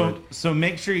then the word. So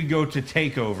make sure you go to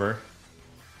Takeover.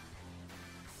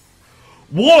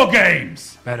 War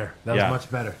Games. Better. That Yeah. was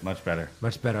much better. Much better.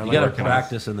 Much better. I You like got to working on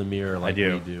practice in the mirror like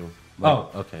do. we do. Oh,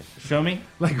 okay. Show me. it.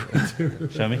 Like we do.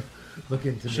 Show me. Look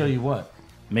into Show me. you what?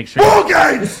 Make sure. War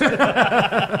Games.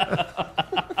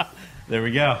 There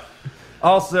we go.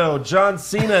 Also, John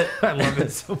Cena. I love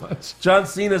it so much. John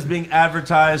Cena is being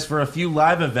advertised for a few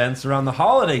live events around the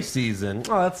holiday season.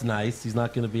 Oh, that's nice. He's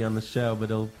not going to be on the show, but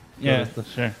he'll. Yeah,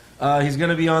 sure. He's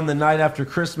going to be on the night after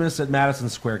Christmas at Madison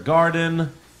Square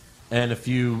Garden, and a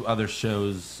few other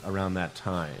shows around that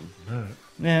time.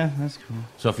 Yeah, that's cool.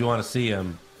 So if you want to see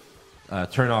him,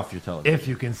 turn off your television. If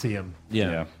you can see him. Yeah.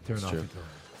 Turn that's off true. the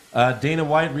television. Dana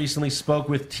White recently spoke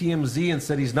with TMZ and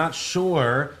said he's not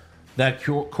sure that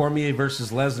Cormier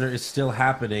versus Lesnar is still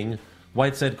happening.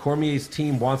 White said Cormier's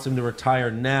team wants him to retire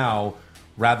now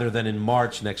rather than in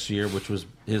March next year, which was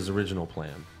his original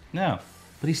plan. No.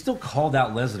 But he still called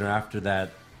out Lesnar after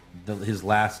that, his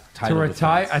last To title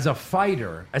retire defense.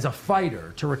 as a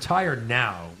fighter, to retire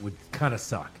now would kind of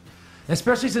suck.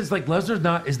 Especially since like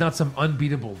Lesnar is not some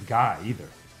unbeatable guy either.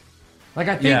 Like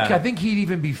I think he'd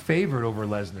even be favored over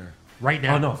Lesnar right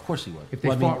now. Oh no, of course he would. If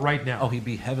they fought right now. Oh, he'd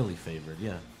be heavily favored.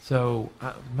 Yeah. So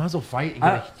might as well fight.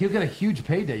 He'll get a huge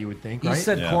payday, you would think, He right?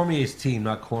 said Yeah. Cormier's team,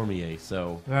 not Cormier.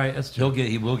 So All right, that's true.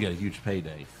 he will get a huge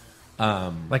payday.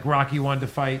 Like Rocky wanted to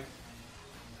fight,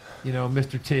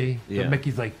 Mr. T. Yeah. But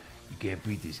Mickey's like, you can't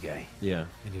beat this guy. Yeah.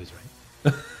 And he was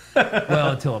right.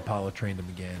 Well, until Apollo trained him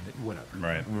again. Whatever.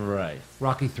 Right. Right.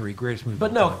 Rocky 3, greatest movie.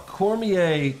 But of all no, time.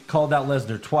 Cormier called out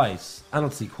Lesnar twice. I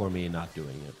don't see Cormier not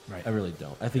doing it. Right. I really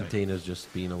don't. I think Dana's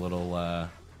just being a little,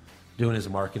 doing his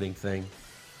marketing thing.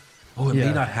 Oh, it Yeah.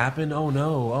 may not happen? Oh,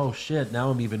 no. Oh, shit. Now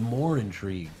I'm even more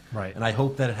intrigued. Right. And I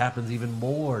hope that it happens even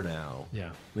more now. Yeah.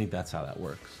 I think that's how that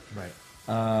works.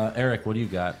 Right. Eric, what do you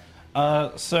got?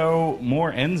 So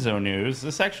more Enzo news.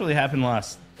 This actually happened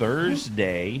last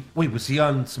Thursday. Wait, was he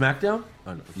on SmackDown?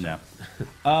 Oh, no.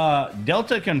 No.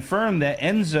 Delta confirmed that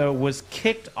Enzo was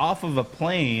kicked off of a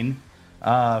plane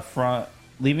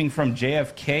leaving from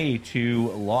JFK to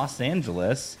Los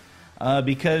Angeles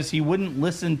because he wouldn't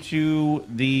listen to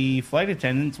the flight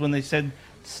attendants when they said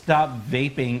stop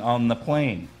vaping on the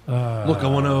plane. Look, I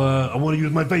want to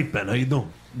use my vape pen. How you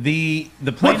doing? The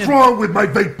plane What's wrong with my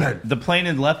vape pen? The plane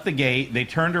had left the gate. They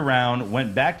turned around,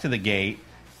 went back to the gate,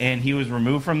 and he was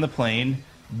removed from the plane.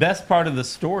 Best part of the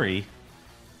story,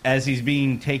 as he's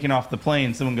being taken off the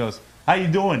plane, someone goes, "How you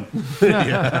doing?"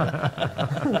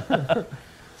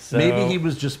 So, Maybe he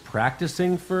was just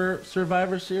practicing for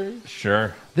Survivor Series?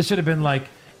 sure. This should have been like,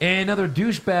 in other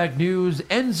douchebag news,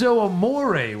 Enzo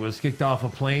Amore was kicked off a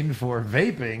plane for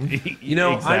vaping. You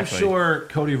know, I'm Exactly. sure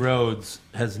Cody Rhodes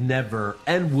has never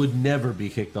and would never be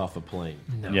kicked off a plane.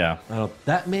 Yeah,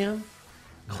 That man,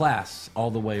 class all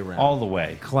the way around. all the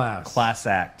way. Class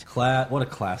act. What a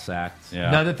class act. Yeah.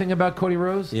 Another thing about Cody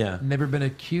Rhodes, Yeah. never been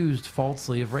accused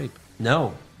falsely of rape.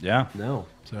 No, Yeah. no.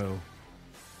 So,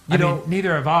 You know-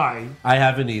 neither have I. I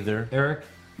haven't either. Eric?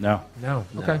 No. No.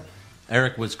 Okay.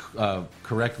 Eric was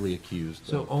correctly accused.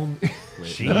 So of only rape.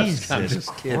 Jesus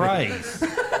just kidding. Christ.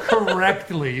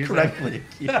 Correctly. Correctly.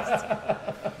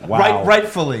 Wow.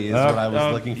 Rightfully is what I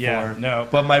was looking yeah, for. no.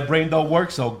 But my brain don't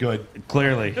work so good.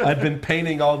 Clearly. I've been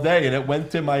painting all day and it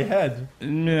went to my head.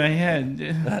 My head.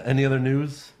 Any other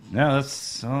news? No,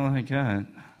 that's all I got.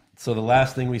 So the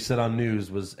last thing we said on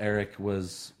news was Eric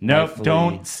was Nope, rightfully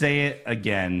don't say it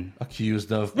again.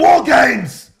 accused of war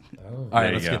games. All right,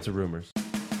 There let's you go. get to rumors.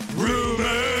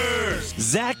 Rumors!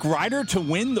 Zack Ryder to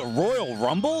win the Royal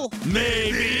Rumble?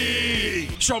 Maybe!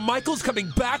 Shawn Michaels coming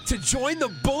back to join the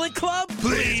Bullet Club?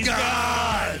 Please,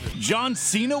 God! John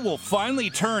Cena will finally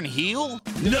turn heel?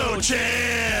 No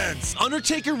chance!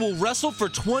 Undertaker will wrestle for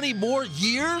 20 more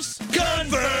years?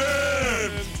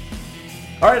 Confirmed!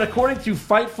 All right, according to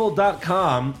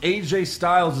Fightful.com, AJ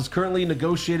Styles is currently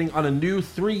negotiating on a new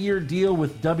 3-year deal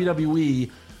with WWE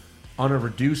on a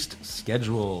reduced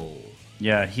schedule.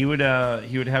 Yeah, he would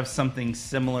have something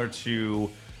similar to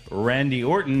Randy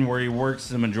Orton, where he works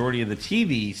the majority of the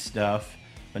TV stuff,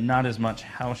 but not as much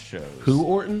house shows. Who,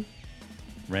 Orton?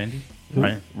 Randy?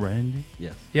 Randy?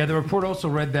 Yes. Yeah, the report also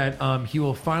read that he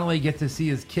will finally get to see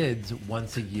his kids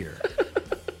once a year.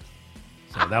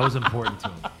 So that was important to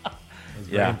him. That was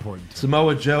very important.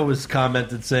 Samoa Joe has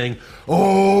commented saying,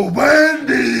 "Oh,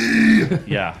 Wendy!"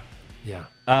 Yeah.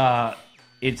 Yeah.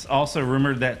 It's also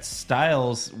rumored that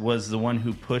Styles was the one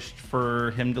who pushed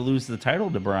for him to lose the title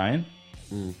to Bryan.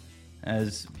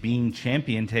 As being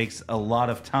champion takes a lot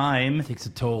of time Takes a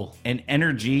toll. and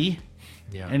energy.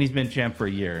 Yeah. And he's been champ for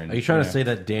a year. And, Are you trying to say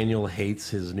that Daniel hates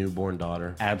his newborn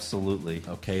daughter? Absolutely.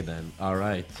 Okay, then. All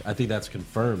right. I think that's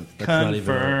confirmed. That's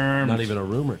Confirmed. Not even a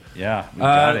rumor. Yeah, we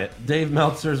got it. Dave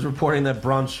Meltzer is reporting that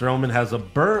Braun Strowman has a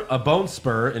bone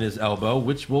spur in his elbow,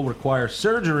 which will require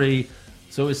surgery.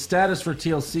 So his status for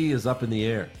TLC is up in the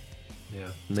air. Yeah.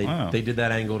 And they did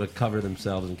that angle to cover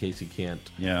themselves in case he can't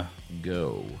Yeah.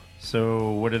 go.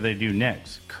 So what do they do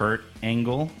next? Kurt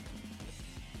Angle?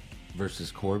 Versus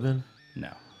Corbin?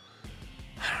 No.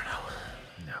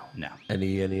 No.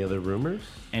 Any other rumors?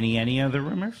 Any other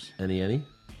rumors? Any?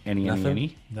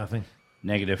 Any? Nothing.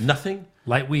 Negative. Nothing?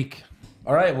 Light week.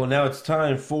 All right, well, now it's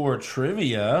time for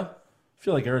trivia. I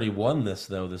feel like I already won this,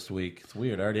 though, this week. It's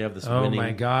weird. I already have this Oh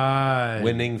my God.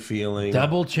 winning feeling.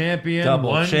 Double champion. Double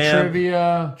one champ.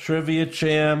 trivia. Trivia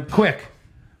champ. Quick.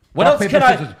 What Rock, else paper, can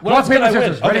I? scissors. What Rock, else can paper, I win?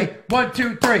 scissors. Ready? Okay. 1,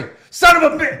 2, 3. Son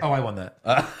of a bitch! Oh, I won that.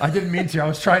 I didn't mean to. I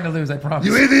was trying to lose. I promise.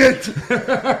 You idiot!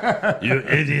 You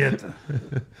idiot.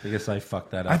 I guess I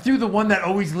fucked that I up. threw the one that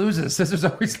always loses. Scissors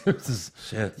always loses.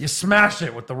 Shit. You smash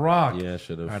it with the rock. Yeah, I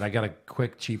should All have. right, I got a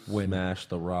quick, cheap win. Smash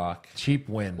the rock. Cheap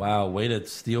win. Wow, way to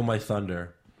steal my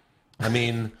thunder. I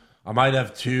mean, I might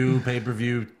have 2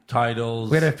 pay-per-view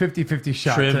titles. We had a 50-50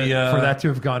 shot Trivia. for that to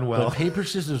have gone well. But paper,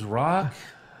 scissors, rock?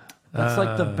 That's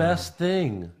like the best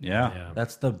thing. Yeah.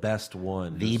 That's the best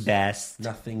one. The There's best.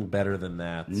 Nothing better than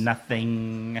that.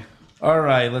 Nothing. All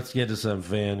right, let's get to some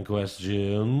fan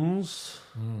questions.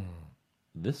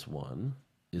 This one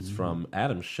is from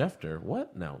Adam Schefter.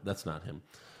 What? No, that's not him.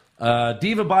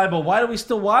 Diva Bible, why do we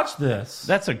still watch this?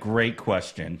 That's a great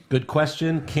question. Good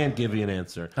question. Can't give you an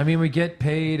answer. I mean, we get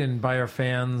paid and by our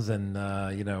fans, and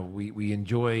we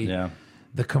enjoy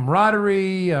the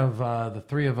camaraderie of the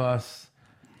three of us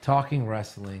talking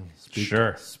wrestling.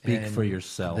 Sure. Speak And for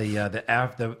yourself.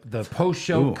 The post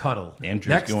show cuddle. Andrew's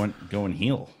Next. going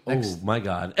heel. Oh my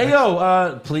God.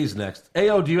 Ayo, please next.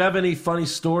 Ayo, do you have any funny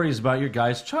stories about your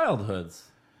guys' childhoods?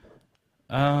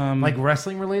 Like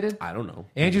wrestling related? I don't know.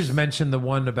 Andrew's mentioned the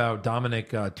one about Dominic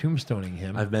tombstoning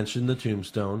him. I've mentioned the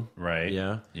tombstone. Right.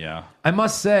 Yeah. Yeah. I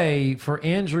must say, for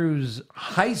Andrew's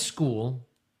high school,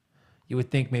 you would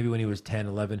think maybe when he was 10,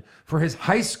 11, for his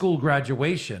high school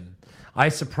graduation, I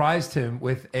surprised him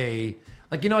with a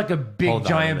big Hold on a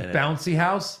giant minute. bouncy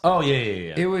house. Oh,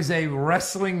 yeah. It was a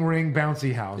wrestling ring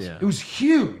bouncy house. Yeah. It was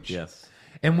huge. Yes.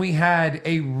 And we had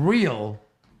a real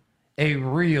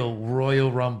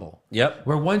Royal Rumble. Yep.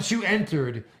 Where once you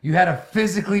entered, you had to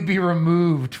physically be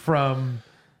removed from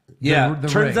Yeah. the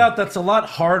Turns ring. out that's a lot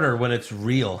harder when it's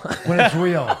real. when it's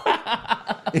real.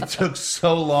 It took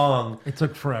so long. It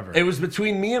took forever. It was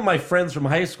between me and my friends from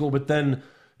high school, but then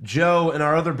Joe and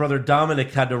our other brother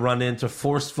Dominic had to run in to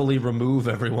forcefully remove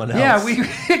everyone else. Yeah,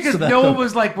 because So that- Noah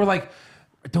was like, we're like,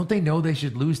 don't they know they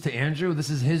should lose to Andrew? This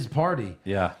is his party.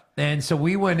 Yeah. And so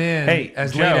we went in Hey,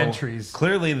 as Joe, late entries.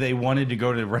 Clearly, they wanted to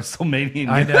go to WrestleMania.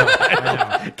 And I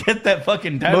know. Get that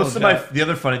fucking title. Most of the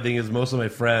other funny thing is most of my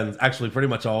friends, actually pretty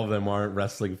much all of them aren't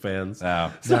wrestling fans.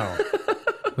 Oh. No.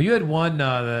 Well, you had one,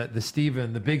 the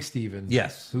Steven, the big Steven.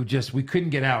 Yes. Who we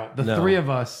couldn't get out. The No. three of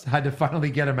us had to finally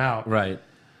get him out. Right.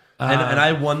 And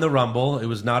I won the Rumble. It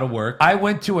was not a work. I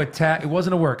went to it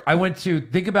wasn't a work. I went to,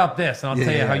 think about this, and I'll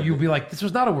tell you how you'll be like, this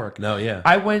was not a work. No, yeah.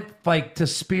 I went like to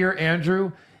spear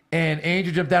Andrew, and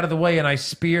Andrew jumped out of the way, and I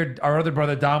speared our other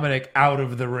brother Dominic out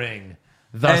of the ring,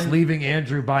 thus And- leaving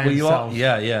Andrew by himself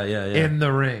Yeah. in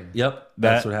the ring. Yep,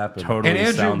 that's what happened. Totally And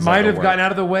Andrew sounds might like a have work. gotten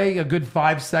out of the way a good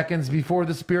 5 seconds before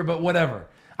the spear, but whatever.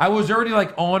 I was already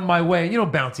like on my way. You know,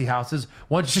 bouncy houses.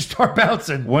 Once you start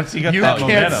bouncing, Once you get that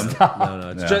can't momentum. stop.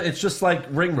 No, it's just like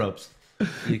ring ropes.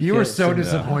 You were can't so sing that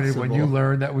disappointed when you symbol.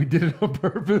 learned that we did it on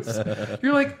purpose.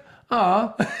 You're like,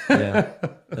 "Aw." Yeah,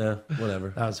 whatever.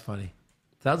 That was funny.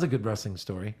 That was a good wrestling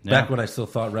story. Back when I still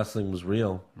thought wrestling was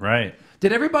real. Right.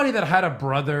 Did everybody that had a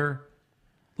brother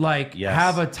like Yes.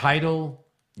 have a title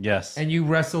Yes. and you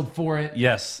wrestled for it?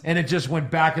 Yes. And it just went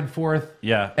back and forth.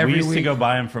 Yeah. Every we used to week? go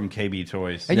buy them from KB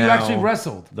Toys. And you Now- actually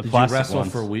wrestled. The Did you plastic wrestle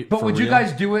ones. for week? But would you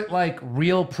guys do it like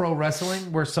real pro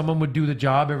wrestling where someone would do the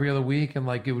job every other week and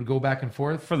like it would go back and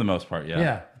forth? For the most part, yeah.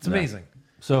 Yeah, it's amazing.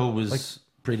 So it was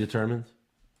predetermined.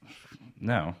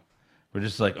 No. We're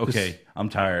just like, okay, I'm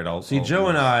tired. I'll See, I'll- Joe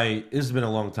and I, it's been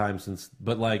a long time since,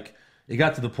 but like, it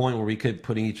got to the point where we kept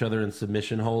putting each other in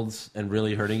submission holds and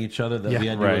really hurting each other that Yeah. we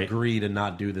had to Right. agree to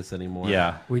not do this anymore.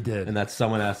 Yeah. We did. And that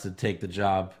someone has to take the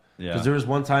job. Yeah. Because there was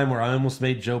one time where I almost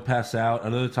made Joe pass out.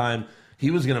 Another time, he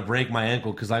was going to break my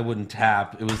ankle because I wouldn't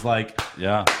tap. It was like,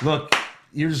 Yeah. look,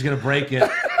 you're just going to break it.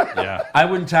 Yeah. I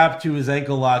wouldn't tap to his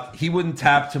ankle lock. He wouldn't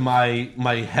tap to my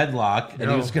headlock, and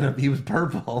he was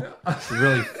purple.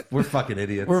 Really, we're fucking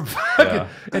idiots. We're fucking,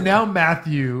 and now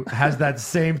Matthew has that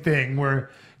same thing where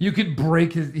you could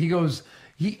break his. He goes.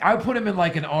 I put him in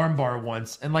like an arm bar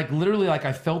once, and like literally, like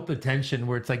I felt the tension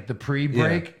where it's like the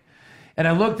pre-break, and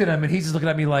I looked at him, and he's just looking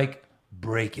at me like,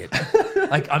 "Break it."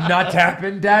 Like I'm not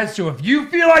tapping, Dad. So if you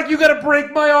feel like you gotta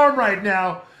break my arm right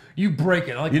now, you break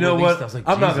it. I like You know released. what? I was like,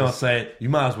 I'm not Jesus, gonna say it. You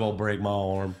might as well break my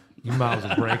arm. You might as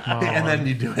well break my arm. And then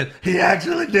you do it. He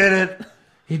actually did it.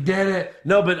 he did it.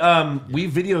 No, but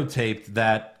we videotaped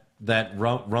that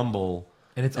Rumble,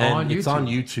 And it's on It's on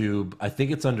YouTube. YouTube. I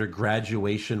think it's under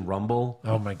Graduation Rumble.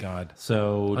 Oh my God,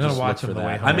 So gonna just watch look it for on the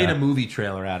way that. home. I made a movie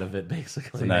trailer out of it,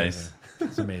 basically. Nice.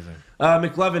 it's amazing.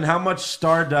 McLevin, how much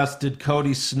Stardust did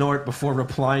Cody snort before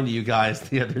replying to you guys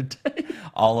the other day?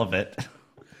 All of it.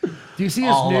 Do you see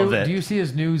his All of new? it. Do you see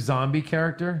his new zombie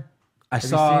character? I you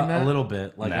saw seen that? a little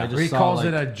bit. Like No. I Where just Where he saw, calls like,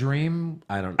 it a dream.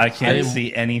 I don't. I can't didn't-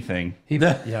 see anything.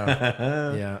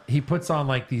 Yeah. He puts on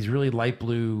like these really light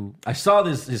blue I saw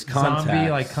his contacts. zombie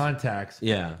like contacts.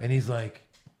 Yeah. And he's like,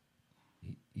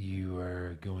 "You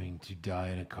are going to die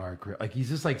in a car crash." Like he's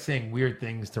just like saying weird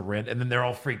things to Red, and then they're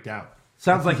all freaked out.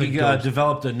 Sounds like He's he ghost.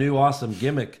 developed a new awesome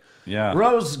gimmick. Yeah.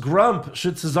 Rose Grump,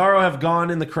 should Cesaro have gone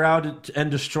in the crowd and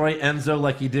destroy Enzo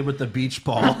like he did with the beach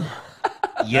ball?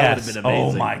 Yes. been Oh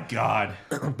amazing. my God.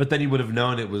 But then he would have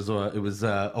known it was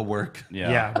a work.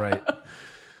 Yeah. right.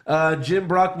 Jim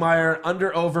Brockmeyer,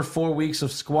 under over 4 weeks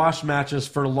of squash matches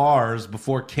for Lars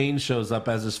before Kane shows up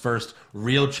as his first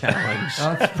real challenge.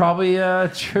 That's probably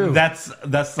true. That's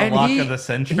the and lock of the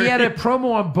century. He had a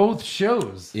promo on both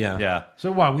shows. Yeah. Yeah.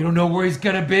 So what? We don't know where he's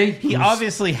gonna be. He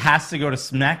obviously has to go to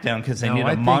SmackDown because they No, need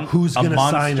I a, think who's a gonna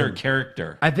sign monster him?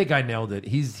 character. I think I nailed it.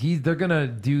 They're gonna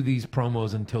do these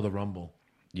promos until the Rumble.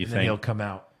 You And then he'll think? come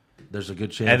out. There's a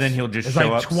good chance. And then he'll just It's show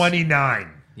like up.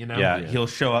 29. You know? Yeah, he'll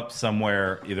show up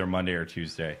somewhere either Monday or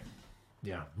Tuesday.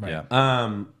 Yeah. Right.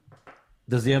 Yeah.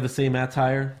 Does he have the same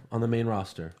attire on the main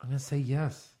roster? I'm gonna say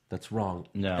yes. That's wrong.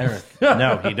 No. Eric,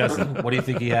 No, he doesn't. what do you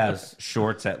think he has?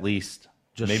 Shorts at least.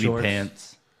 Just maybe shorts?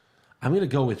 pants. I'm gonna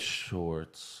go with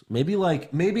shorts. Maybe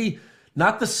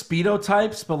not the Speedo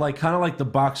types, but like kind of like the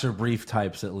boxer brief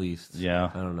types at least. Yeah.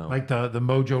 I don't know. Like the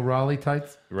Mojo Rawley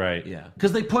tights. Right. yeah,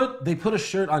 because they put a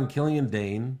shirt on Killian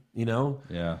Dane. You know.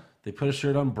 Yeah. They put a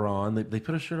shirt on Braun. They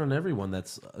put a shirt on everyone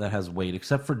that has weight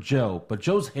except for Joe. But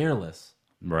Joe's hairless.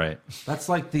 Right. That's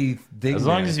like the thing. As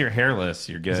long there. as you're hairless,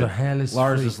 you're good. It's a hairless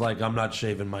Lars freak. is like, I'm not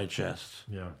shaving my chest.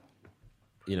 Yeah.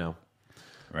 You know.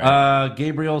 Right.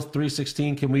 Gabriel's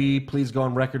 316. Can we please go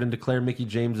on record and declare Mickie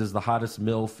James is the hottest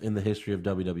MILF in the history of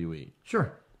WWE?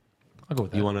 Sure. I'll go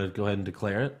with that. You want to go ahead and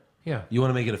declare it? Yeah. You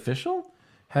want to make it official?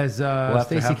 Has have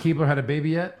to Stacy have- Keibler had a baby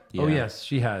yet? Oh Yeah. yes,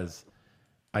 she has.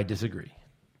 I disagree.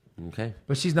 Okay.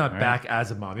 But she's not back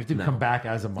as a mom. You have to come back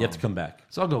as a mom. You have to come back.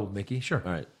 So I'll go with Mickey. Sure.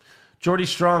 All right. Jordy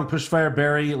Strong, Pushfire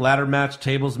Barry, ladder match,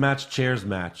 tables match, chairs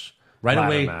match. Right Ladder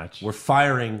away, match. we're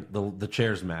firing the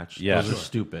chairs match. Yeah. Those are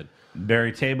stupid.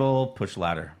 Barry table, push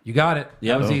ladder. You got it.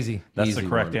 Yeah. That was Oh. easy. That's Easy the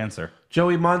correct one. answer.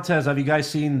 Joey Montez, have you guys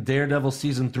seen Daredevil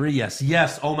season 3? Yes.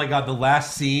 Yes. Oh my God, the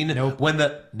last scene. Nope. When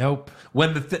the Nope.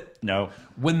 when the No.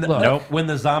 when the Look. when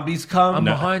the zombies come. I'm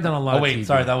behind on a lot Oh of wait, TV.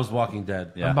 sorry, that was Walking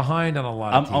Dead. Yeah. I'm behind on a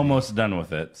lot I'm of TV. almost done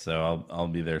with it, so I'll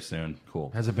be there soon.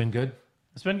 Cool. Has it been good?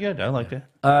 It's been good. I liked it.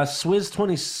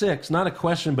 Swizz26, not a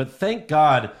question, but thank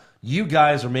God you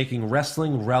guys are making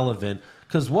wrestling relevant,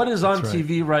 because what is on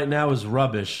TV right now is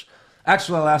rubbish.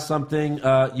 Actually, I'll ask something.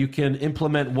 You can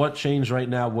implement what change right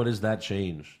now. What is that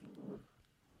change?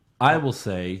 I will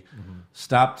say,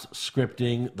 stop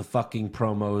scripting the fucking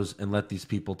promos and let these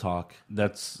people talk.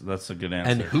 That's a good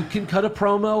answer. And who can cut a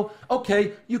promo?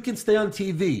 Okay, you can stay on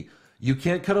TV. You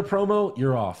can't cut a promo,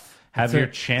 you're off. Have your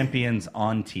champions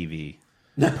on TV.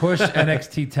 Push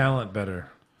NXT talent better.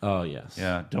 Oh, yes.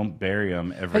 Yeah, don't bury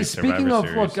them every Hey, Survivor speaking of,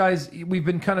 Series. look, guys, we've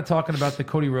been kind of talking about the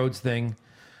Cody Rhodes thing.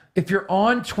 If you're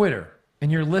on Twitter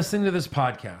and you're listening to this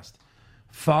podcast,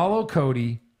 follow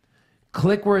Cody,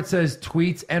 click where it says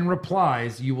tweets and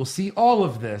replies. You will see all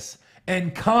of this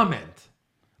and comment.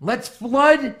 Let's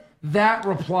flood that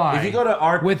reply If you go to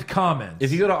our with comments.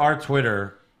 If you go to our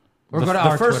Twitter, Or the, go to the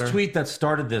our first Twitter. tweet that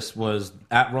started this was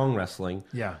at Wrong Wrestling.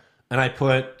 Yeah. And I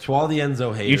put to all the Enzo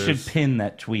You haters. should pin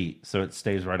that tweet so it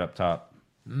stays right up top.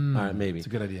 All right, maybe. It's a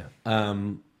good idea.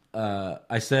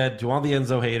 I said to all the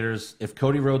Enzo haters, if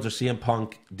Cody Rhodes or CM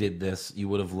Punk did this, you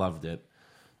would have loved it.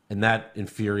 And that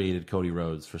infuriated Cody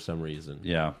Rhodes for some reason.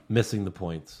 Yeah. Missing the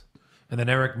points. And then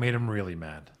Eric made him really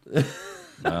mad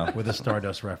with a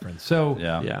Stardust reference. So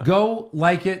Yeah. go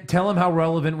like it. Tell him how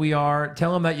relevant we are.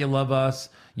 Tell him that you love us.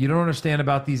 You don't understand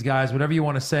about these guys. Whatever you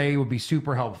want to say would be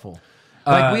super helpful.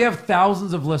 Like, we have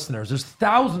thousands of listeners. There's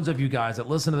thousands of you guys that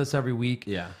listen to this every week.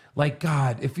 Yeah. Like,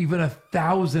 God, if even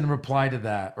 1,000 reply to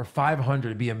that or 500,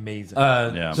 it'd be amazing.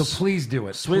 Yeah. So please do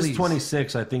it. Please.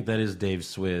 Swizz26, I think that is Dave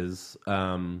Swizz.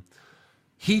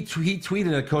 He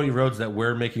tweeted at Cody Rhodes that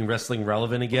we're making wrestling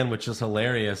relevant again, which is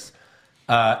hilarious.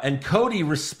 And Cody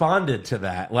responded to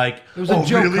that. Like, It was a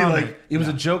joke really? comment. Like, it was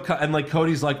a joke. And like,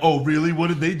 Cody's like, oh, really? What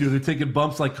did they do? They're taking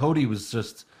bumps. Like, Cody was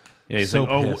just Yeah, he's so like,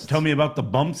 oh, pissed. tell me about the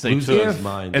bumps they Losing took. his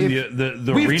mind. And If-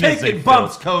 the We've arenas they taken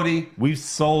bumps, filled. Cody. We've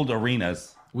sold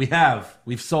arenas. We have.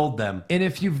 We've sold them. And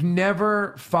if you've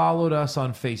never followed us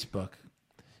on Facebook,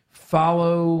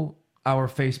 follow our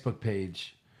Facebook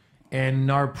page.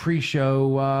 And our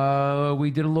pre-show,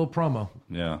 we did a little promo.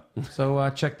 Yeah. So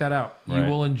check that out. You Right.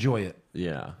 will enjoy it.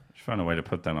 Yeah. Should find a way to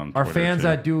put that on Our Twitter, fans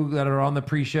too. that are on the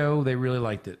pre-show, they really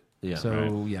liked it. Yeah. So,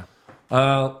 Right. yeah.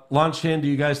 Launch in, do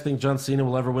you guys think John Cena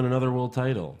will ever win another world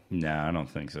title? Nah, I don't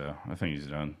think so. I think he's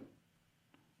done.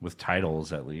 With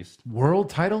titles, at least. World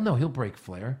title? No, he'll break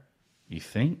Flair. You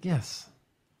think? Yes.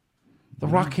 The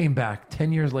Rock came back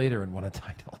 10 years later and won a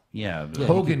title. Yeah. but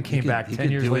Hogan came back he 10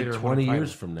 could years do it later and won a 20 title.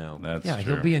 years from now. That's Yeah,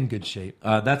 true. he'll be in good shape.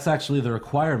 That's actually the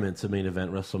requirement to main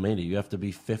event WrestleMania. You have to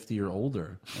be 50 or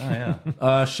older. Oh, yeah.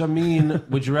 Shameen,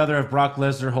 would you rather have Brock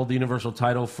Lesnar hold the Universal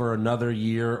title for another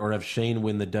year or have Shane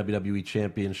win the WWE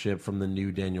Championship from the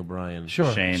new Daniel Bryan?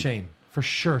 Sure, Shane. Shane. For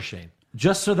sure, Shane.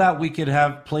 Just so that we could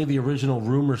play the original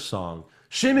rumor song.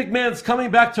 Shane McMahon's coming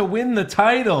back to win the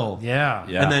title. Yeah.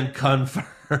 Yeah. And then confirm.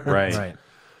 Right.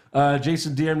 Right.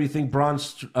 Jason DM, do you think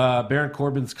Baron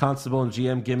Corbin's Constable and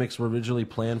GM gimmicks were originally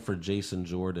planned for Jason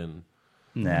Jordan?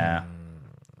 Nah.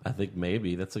 I think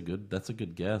maybe. That's a good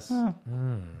guess.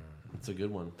 That's a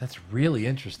good one. That's really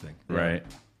interesting. Right.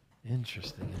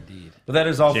 Interesting indeed. But that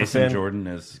is all Jason for fan. Jordan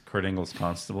is Kurt Angle's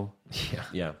constable.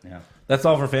 Yeah. Yeah. That's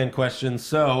all for fan questions.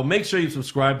 So make sure you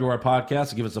subscribe to our podcast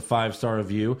and give us a 5-star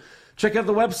review. Check out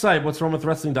the website,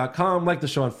 what'swrongwithwrestling.com. Like the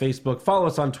show on Facebook. Follow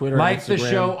us on Twitter Like and the Instagram.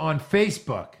 show on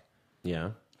Facebook.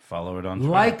 Yeah. Follow it on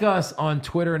Twitter. Like us on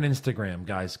Twitter and Instagram,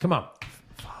 guys. Come on.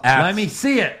 At, Let me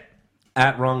see it.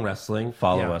 at Wrong Wrestling.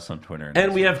 Follow Yeah. us on Twitter.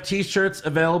 And we have t-shirts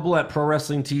available at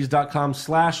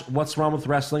prowrestlingtees.com/what's wrong with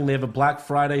wrestling. They have a Black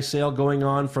Friday sale going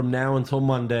on from now until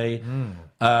Monday.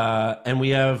 And we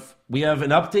have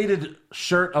an updated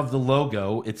shirt of the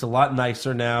logo. It's a lot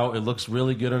nicer now. It looks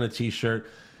really good on a t-shirt.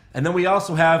 And then we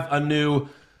also have a new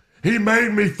 "He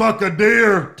made me fuck a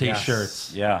deer"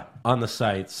 t-shirts Yeah. on the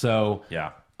site. So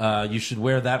Yeah. you should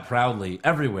wear that proudly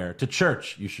everywhere. To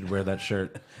church, you should wear that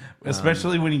shirt.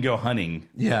 Especially when you go hunting.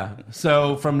 Yeah.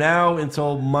 So from now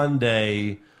until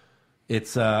Monday,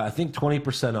 it's I think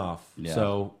 20% off. Yeah.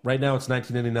 So right now it's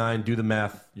 $19.99. Do the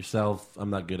math yourself. I'm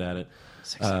not good at it.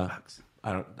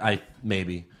 $60.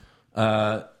 Maybe.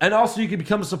 And also you can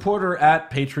become a supporter at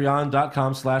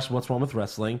patreon.com/what's wrong with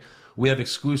wrestling. We have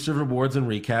exclusive rewards and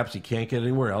recaps you can't get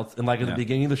anywhere else. And like at the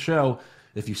beginning of the show,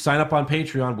 if you sign up on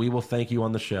Patreon, we will thank you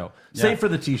on the show. Same for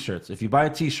the t-shirts. If you buy a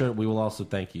t-shirt, we will also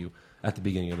thank you at the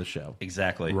beginning of the show.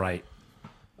 Exactly. Right.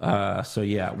 So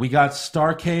yeah, we got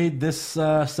Starrcade this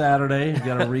Saturday. We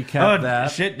got to recap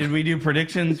that. Shit, did we do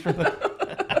predictions for the...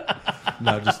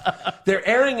 No, just they're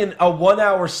airing a 1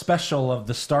 hour special of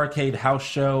the Starrcade house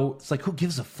show. It's like, who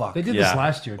gives a fuck? They did this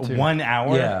last year too. 1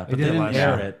 hour? Yeah, but they didn't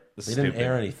air it. They didn't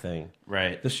air anything.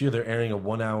 Right. This year they're airing a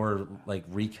 1 hour like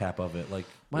recap of it. Like,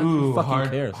 Ooh, who fucking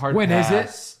cares? When is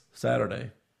it? Saturday,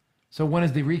 So when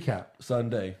is the recap?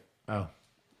 Sunday. Oh,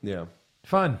 Yeah,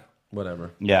 fun.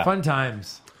 whatever. Yeah. Fun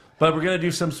times. But we're gonna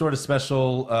do some sort of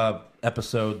special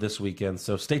episode this weekend.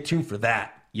 So stay tuned for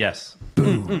that. Yes.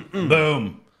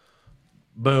 Boom.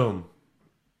 Boom.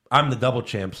 I'm the double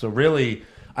champ. So really,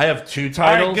 I have 2 All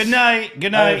titles. right, good night.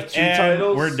 Good I have night. 2 And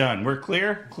titles. we're done. We're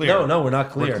clear? Clear. No, we're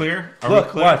not clear. We're clear? Are Look,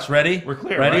 we clear? watch. Ready? We're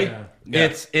clear, Ready? right?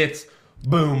 Yeah. It's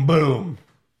boom, boom,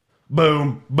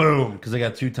 boom, boom. Because I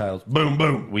got 2 titles. Boom,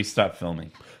 boom, We stopped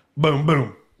filming. boom,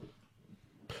 boom,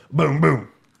 boom, boom,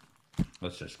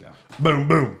 Let's just go. boom,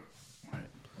 boom.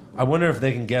 I wonder if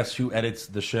they can guess who edits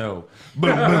the show.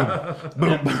 Boom, boom,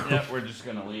 boom, boom. Yeah, we're just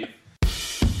going to leave.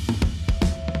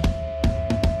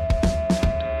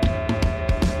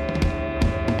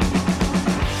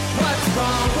 What's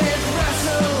wrong with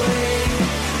wrestling?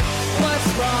 What's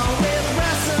wrong with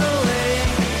wrestling?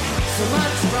 So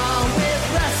much wrong with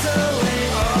wrestling.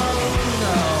 Oh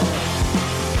no.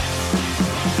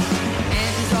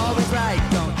 And he's always right.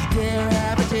 Don't you dare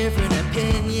have a different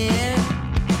opinion.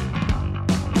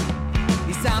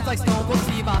 He sounds like Stone Cold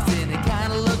Steve Austin. It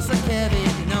kinda looks like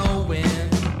Kevin Owens.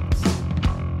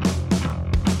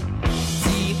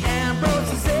 Dean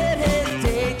Ambrose is in his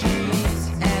daydreams,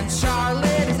 and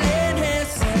Charlotte is in his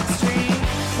sex dream.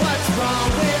 What's wrong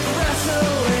with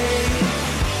wrestling?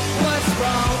 What's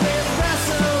wrong with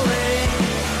wrestling?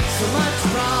 So much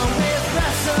wrong with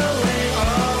wrestling. Oh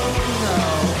no.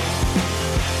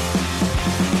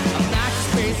 Obnoxious,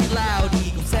 crazy, loud,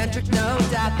 egocentric, no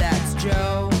doubt that's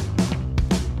Joe.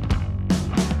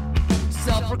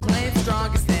 Self-proclaimed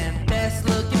strongest and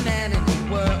best-looking man in the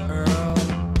world.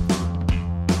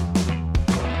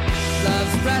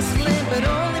 Loves wrestling, but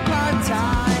only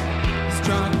part-time.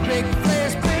 Strong, big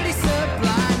players, pretty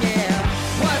sublime, yeah.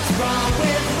 What's wrong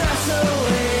with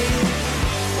wrestling?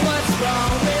 What's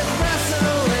wrong with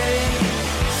wrestling?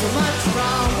 So much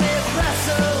wrong with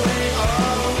wrestling,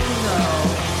 oh no.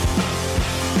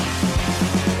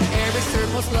 Every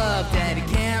circle's loved, and he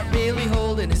can't really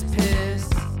hold in his piss.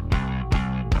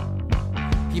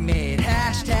 He made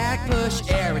hashtag push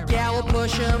Eric Gallo,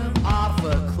 push him off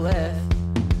a cliff.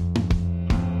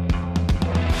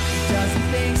 Doesn't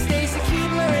think Stacy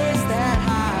Keebler is that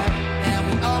high, and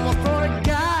we almost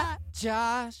forgot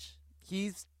Josh.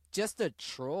 He's just a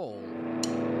troll.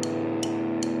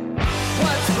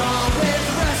 What's wrong with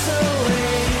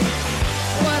wrestling?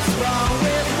 What's wrong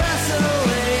with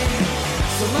wrestling?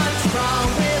 So much wrong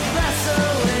with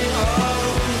wrestling. Oh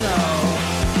no.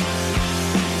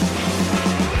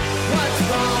 What's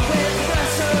wrong with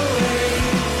wrestling?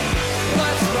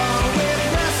 What's wrong with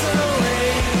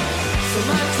wrestling? So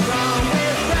much wrong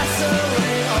with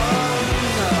wrestling. Oh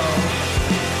no.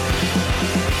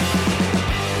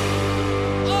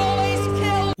 Always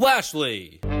kill Lashley.